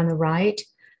picture on the right.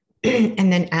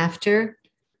 And then after,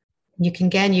 you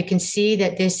can see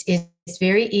that this is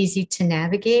very easy to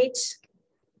navigate.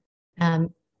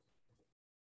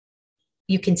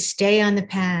 You can stay on the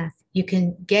path. You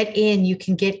can get in, you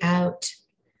can get out.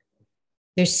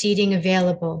 There's seating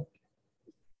available.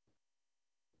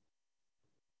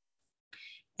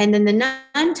 And then the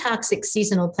non-toxic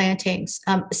seasonal plantings.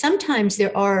 Sometimes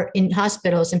there are, in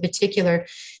hospitals in particular,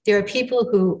 there are people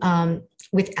who,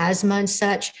 with asthma and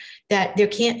such, that there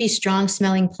can't be strong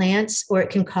smelling plants or it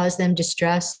can cause them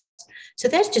distress. So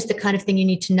that's just the kind of thing you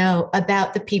need to know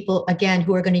about the people, again,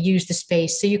 who are going to use the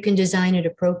space so you can design it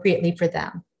appropriately for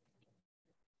them.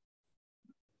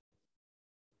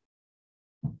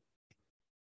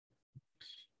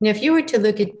 Now, if you were to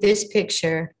look at this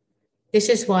picture, this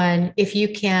is one, if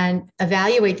you can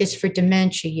evaluate this for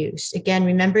dementia use, again,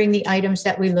 remembering the items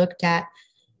that we looked at.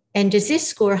 And does this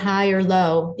score high or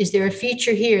low? Is there a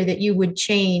feature here that you would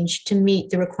change to meet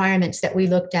the requirements that we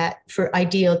looked at for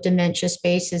ideal dementia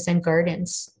spaces and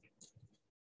gardens?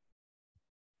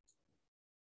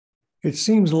 It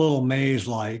seems a little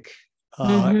maze-like.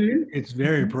 It's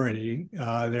very pretty.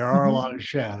 There are a lot of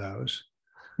shadows.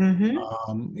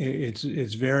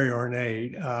 It's very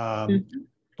ornate.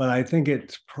 But I think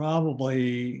it's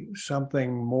probably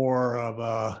something more of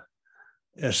a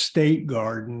estate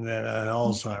garden than an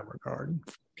Alzheimer garden.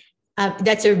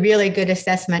 That's a really good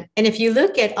assessment. And if you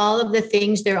look at all of the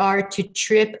things there are to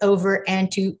trip over and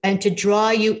to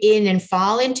draw you in and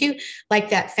fall into, like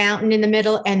that fountain in the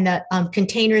middle and the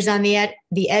containers on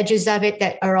the edges of it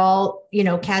that are all,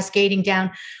 cascading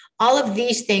down, all of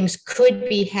these things could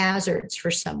be hazards for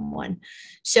someone.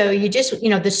 So you just,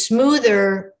 the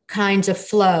smoother kinds of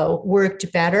flow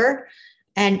worked better.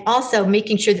 And also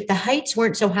making sure that the heights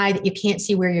weren't so high that you can't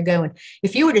see where you're going.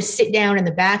 If you were to sit down in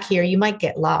the back here, you might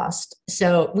get lost.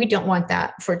 So we don't want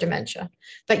that for dementia.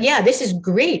 But yeah, this is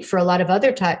great for a lot of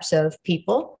other types of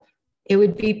people. It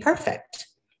would be perfect.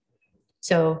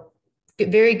 So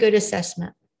very good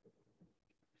assessment.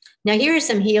 Now here are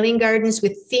some healing gardens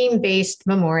with theme-based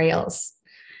memorials.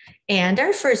 And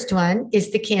our first one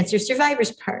is the Cancer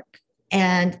Survivors Park.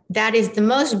 And that is the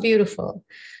most beautiful.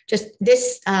 Just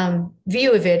this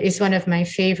view of it is one of my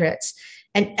favorites.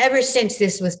 And ever since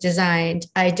this was designed,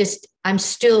 I'm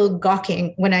still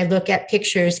gawking when I look at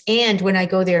pictures and when I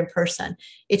go there in person.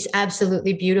 It's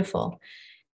absolutely beautiful.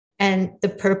 And the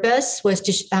purpose was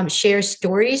to share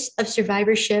stories of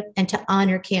survivorship and to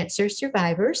honor cancer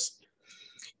survivors.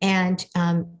 And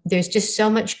there's just so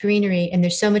much greenery and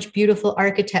there's so much beautiful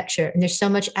architecture and there's so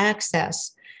much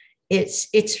access.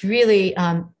 It's really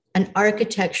an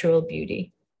architectural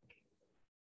beauty.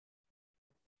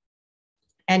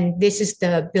 And this is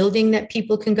the building that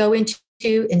people can go into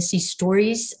and see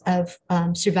stories of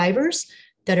survivors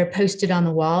that are posted on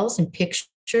the walls and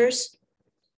pictures.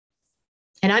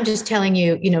 And I'm just telling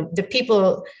you, the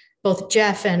people, both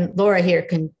Jeff and Laura here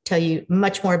can tell you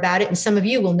much more about it. And some of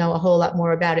you will know a whole lot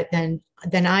more about it than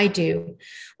I do.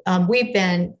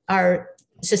 Our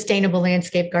sustainable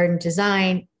landscape garden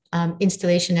design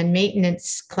installation and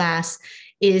maintenance class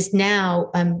is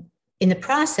now in the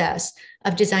process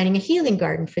of designing a healing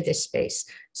garden for this space.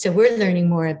 So we're learning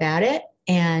more about it,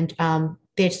 and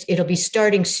it'll be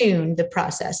starting soon, the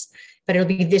process, but it'll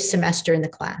be this semester in the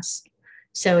class.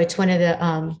 So it's one of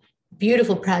the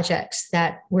beautiful projects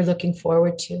that we're looking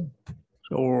forward to.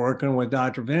 So we're working with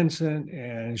Dr. Vincent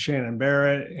and Shannon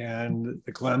Barrett and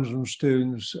the Clemson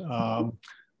students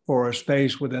for a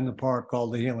space within the park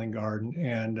called the Healing Garden.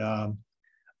 And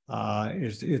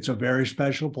it's a very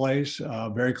special place,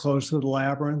 very close to the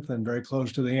labyrinth and very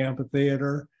close to the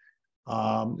amphitheater.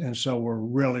 And so we're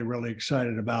really, really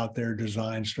excited about their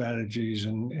design strategies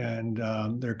and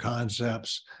their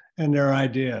concepts and their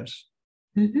ideas.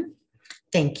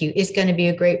 Thank you. It's going to be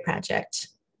a great project.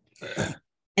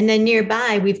 And then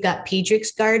nearby, we've got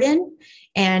Pedrick's Garden,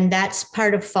 and that's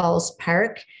part of Falls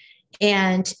Park.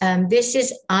 And this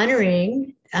is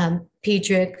honoring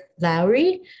Pedrick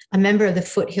Lowry, a member of the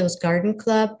Foothills Garden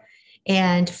Club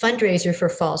and fundraiser for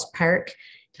Falls Park,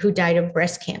 who died of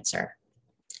breast cancer.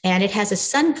 And it has a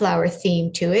sunflower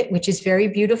theme to it, which is very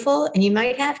beautiful. And you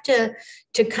might have to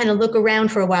kind of look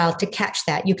around for a while to catch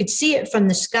that. You could see it from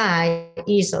the sky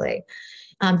easily.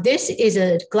 This is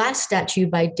a glass statue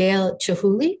by Dale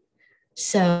Chihuly.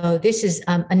 So this is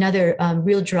another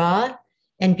real draw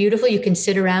and beautiful. You can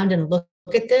sit around and look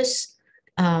at this.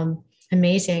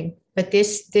 Amazing. But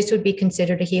this would be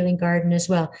considered a healing garden as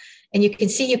well. And you can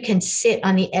see you can sit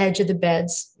on the edge of the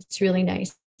beds. It's really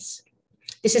nice.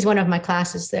 This is one of my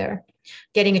classes there,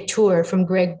 getting a tour from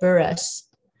Greg Burris,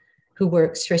 who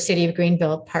works for City of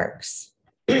Greenville Parks.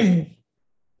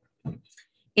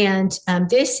 And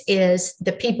this is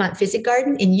the Piedmont Physic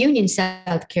Garden in Union,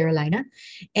 South Carolina.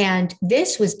 And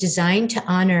this was designed to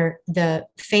honor the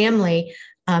family,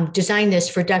 designed this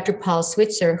for Dr. Paul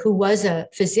Switzer, who was a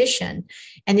physician.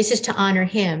 And this is to honor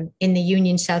him in the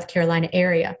Union, South Carolina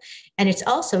area. And it's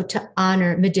also to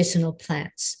honor medicinal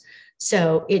plants.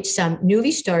 So it's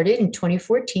newly started in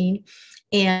 2014.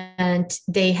 And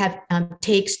they have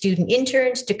take student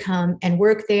interns to come and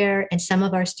work there. And some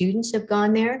of our students have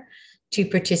gone there to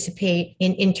participate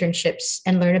in internships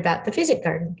and learn about the Physic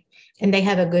Garden. And they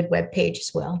have a good webpage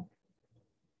as well.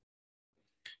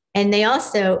 And they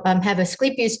also have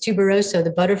Asclepias tuberosa,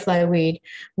 the butterfly weed,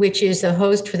 which is a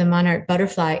host for the monarch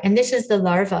butterfly. And this is the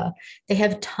larva. They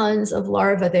have tons of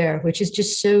larvae there, which is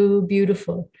just so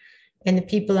beautiful. And the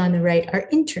people on the right are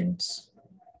interns.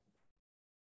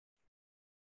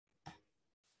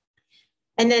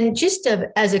 And then just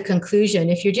as a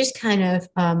conclusion, if you're just kind of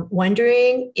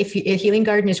wondering if a healing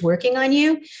garden is working on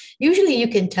you, usually you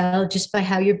can tell just by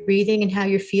how you're breathing and how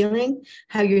you're feeling,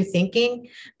 how you're thinking.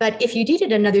 But if you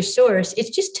needed another source, it's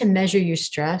just to measure your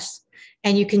stress.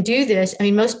 And you can do this. I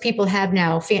mean, most people have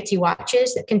now fancy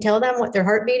watches that can tell them what their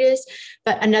heartbeat is.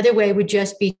 But another way would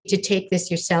just be to take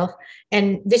this yourself.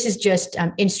 And this is just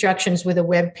instructions with a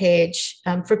web page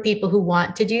for people who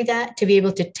want to do that, to be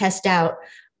able to test out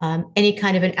any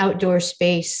kind of an outdoor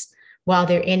space while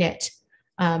they're in it,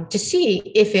 to see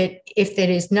if it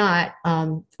is not,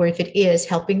 or if it is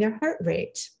helping their heart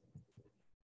rate.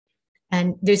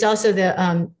 And there's also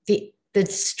the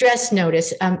stress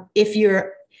notice. If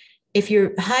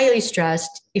you're highly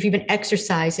stressed, if you've been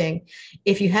exercising,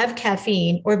 if you have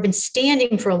caffeine or been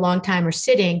standing for a long time or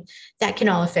sitting, that can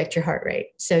all affect your heart rate.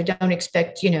 So don't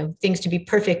expect, things to be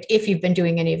perfect if you've been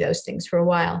doing any of those things for a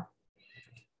while.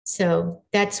 So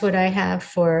that's what I have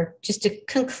for just a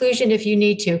conclusion if you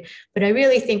need to. But I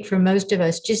really think for most of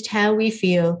us, just how we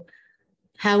feel,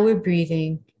 how we're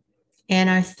breathing, and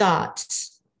our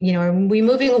thoughts, are we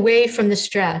moving away from the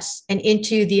stress and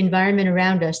into the environment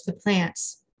around us, the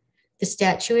plants, the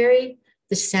statuary,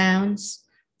 the sounds,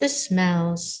 the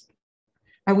smells?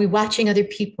 Are we watching other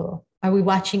people? Are we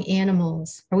watching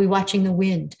animals? Are we watching the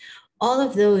wind? All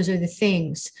of those are the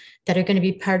things that are going to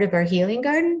be part of our healing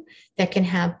garden that can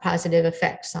have positive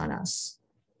effects on us.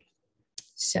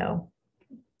 So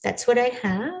that's what I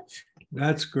have.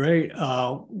 That's great.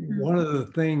 One of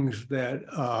the things that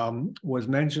was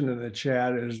mentioned in the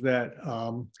chat is that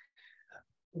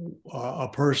a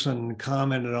person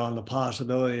commented on the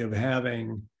possibility of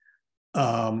having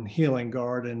healing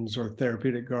gardens or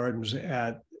therapeutic gardens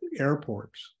at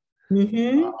airports.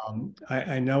 Mm-hmm.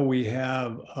 I know we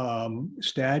have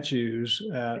statues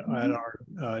at our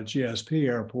GSP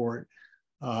airport,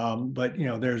 but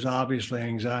there's obviously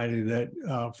anxiety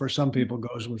that for some people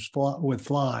goes with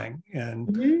flying,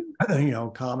 and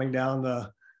calming down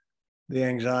the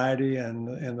anxiety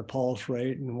and the pulse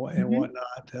rate and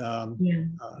whatnot.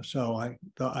 So I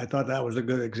thought that was a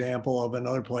good example of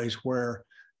another place where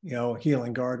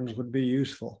healing gardens would be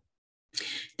useful.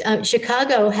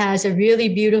 Chicago has a really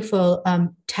beautiful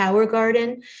tower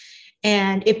garden,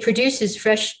 and it produces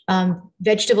fresh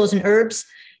vegetables and herbs,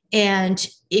 and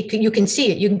you can see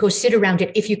it. You can go sit around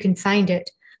it if you can find it.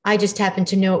 I just happen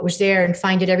to know it was there and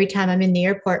find it every time I'm in the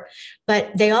airport.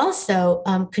 But they also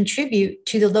contribute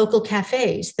to the local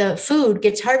cafes. The food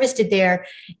gets harvested there,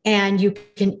 and you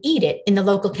can eat it in the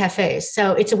local cafes.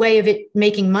 So it's a way of it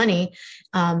making money.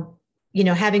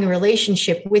 Having a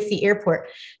relationship with the airport.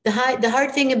 The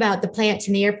hard thing about the plants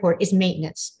in the airport is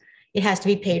maintenance. It has to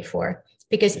be paid for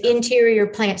because interior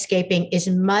plantscaping is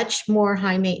much more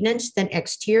high maintenance than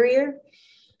exterior.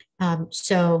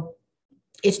 So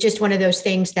it's just one of those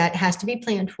things that has to be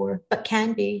planned for, but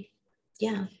can be.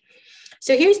 Yeah.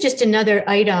 So here's just another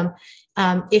item.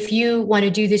 If you want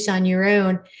to do this on your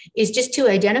own, is just to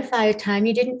identify a time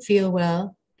you didn't feel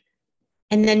well.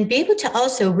 And then be able to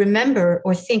also remember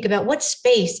or think about what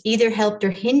space either helped or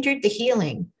hindered the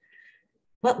healing.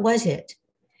 What was it?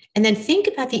 And then think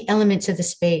about the elements of the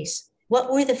space.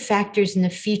 What were the factors and the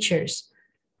features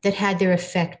that had their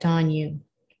effect on you?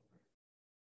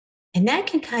 And that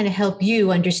can kind of help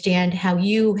you understand how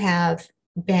you have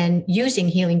been using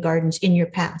healing gardens in your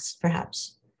past,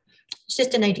 perhaps. It's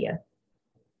just an idea.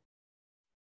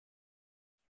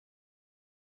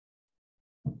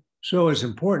 So it's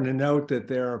important to note that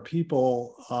there are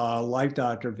people like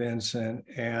Dr. Vincent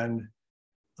and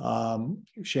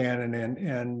Shannon,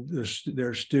 and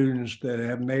their students that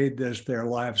have made this their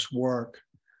life's work.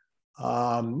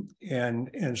 And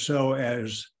so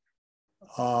as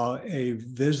a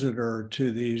visitor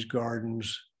to these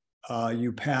gardens,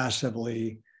 you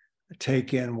passively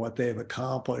take in what they've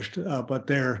accomplished. But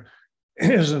there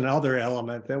is another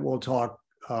element that we'll talk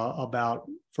about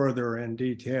further in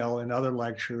detail in other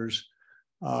lectures,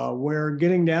 where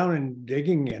getting down and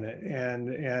digging in it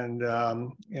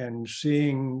and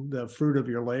seeing the fruit of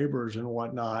your labors and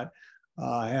whatnot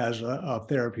has a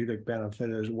therapeutic benefit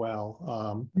as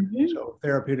well. So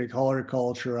therapeutic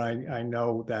horticulture, I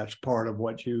know that's part of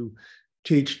what you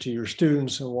teach to your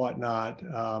students and whatnot,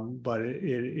 but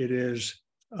it is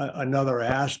another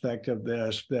aspect of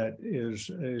this that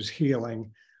is healing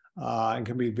and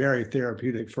can be very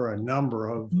therapeutic for a number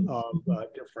of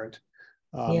different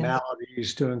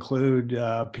maladies, to include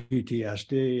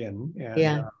PTSD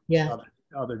and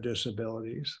other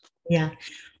disabilities. Yeah.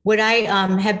 What I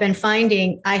have been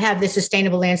finding, I have the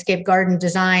sustainable landscape garden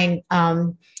design,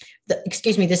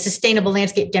 the sustainable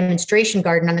landscape demonstration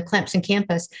garden on the Clemson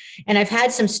campus. And I've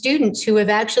had some students who have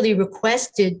actually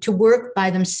requested to work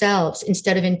by themselves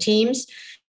instead of in teams.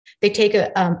 They take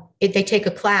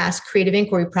a class, creative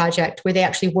inquiry project, where they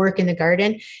actually work in the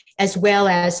garden, as well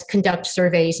as conduct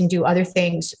surveys and do other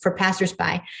things for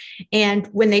passersby. And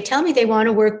when they tell me they want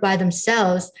to work by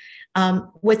themselves,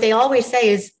 what they always say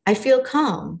is, I feel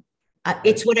calm.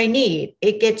 It's what I need.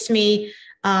 It gets me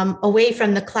away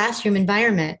from the classroom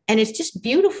environment. And it's just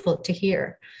beautiful to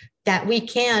hear that we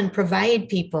can provide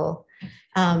people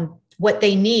what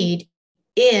they need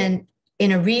in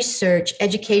a research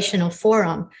educational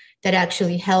forum that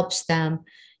actually helps them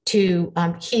to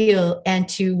heal and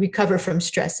to recover from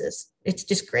stresses. It's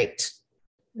just great.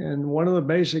 And one of the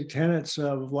basic tenets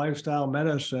of lifestyle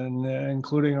medicine,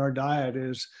 including our diet,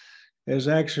 is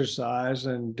exercise,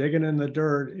 and digging in the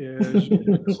dirt is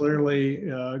clearly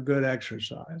good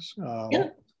exercise. As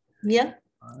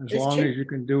long as you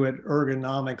can do it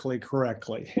ergonomically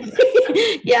correctly.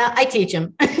 Yeah, I teach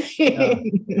them.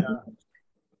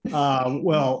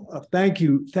 Well, thank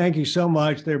you so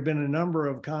much. There have been a number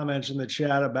of comments in the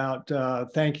chat about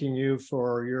thanking you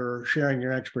for your sharing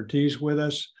your expertise with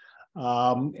us.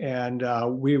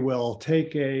 And we will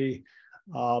take a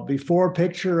before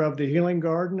picture of the healing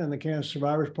garden and the Cancer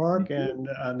Survivors Park, and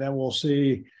then we'll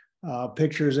see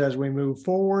pictures as we move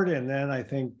forward, and then I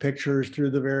think pictures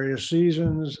through the various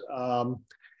seasons,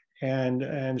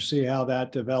 and see how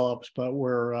that develops. But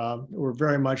we're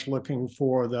very much looking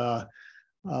for the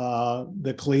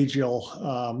collegial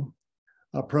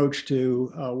approach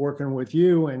to working with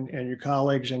you and your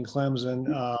colleagues in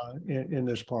Clemson in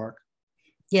this park.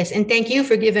 Yes, and thank you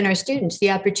for giving our students the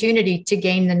opportunity to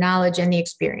gain the knowledge and the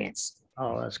experience.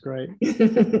 Oh, that's great.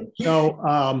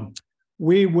 So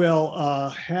we will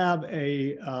have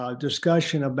a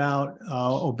discussion about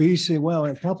obesity. Well,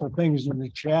 a couple of things in the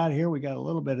chat here. We got a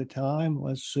little bit of time.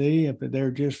 Let's see if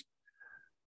they're just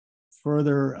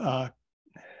further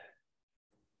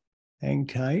hang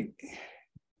tight.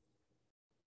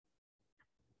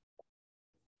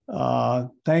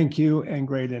 Thank you and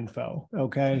great info.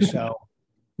 Okay, so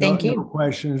thank you. No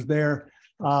questions there.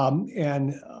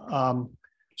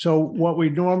 So what we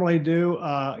normally do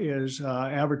is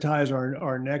advertise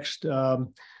our next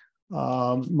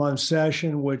month's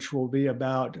session, which will be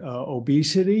about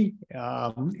obesity,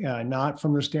 not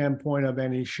from the standpoint of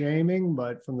any shaming,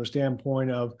 but from the standpoint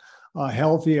of a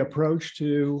healthy approach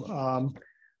to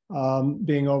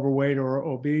being overweight or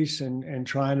obese and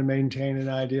trying to maintain an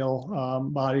ideal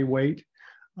body weight.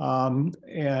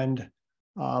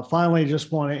 Finally,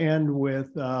 just want to end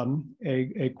with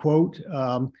a quote.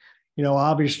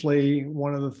 Obviously,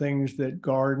 one of the things that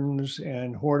gardens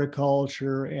and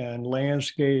horticulture and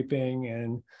landscaping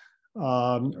and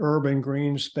urban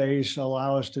green space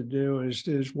allow us to do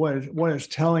is what it's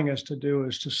telling us to do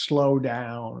is to slow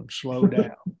down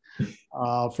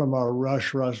from our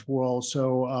rush world.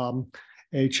 So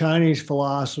a Chinese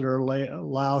philosopher,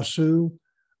 Lao Tzu,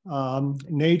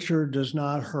 nature does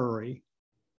not hurry,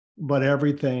 but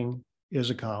everything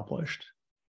is accomplished.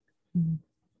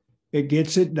 It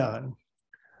gets it done.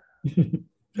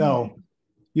 So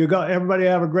everybody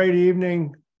have a great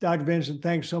evening. Dr. Vincent,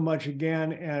 thanks so much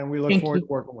again. And we look forward to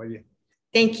working with you.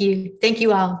 Thank you. Thank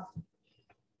you all.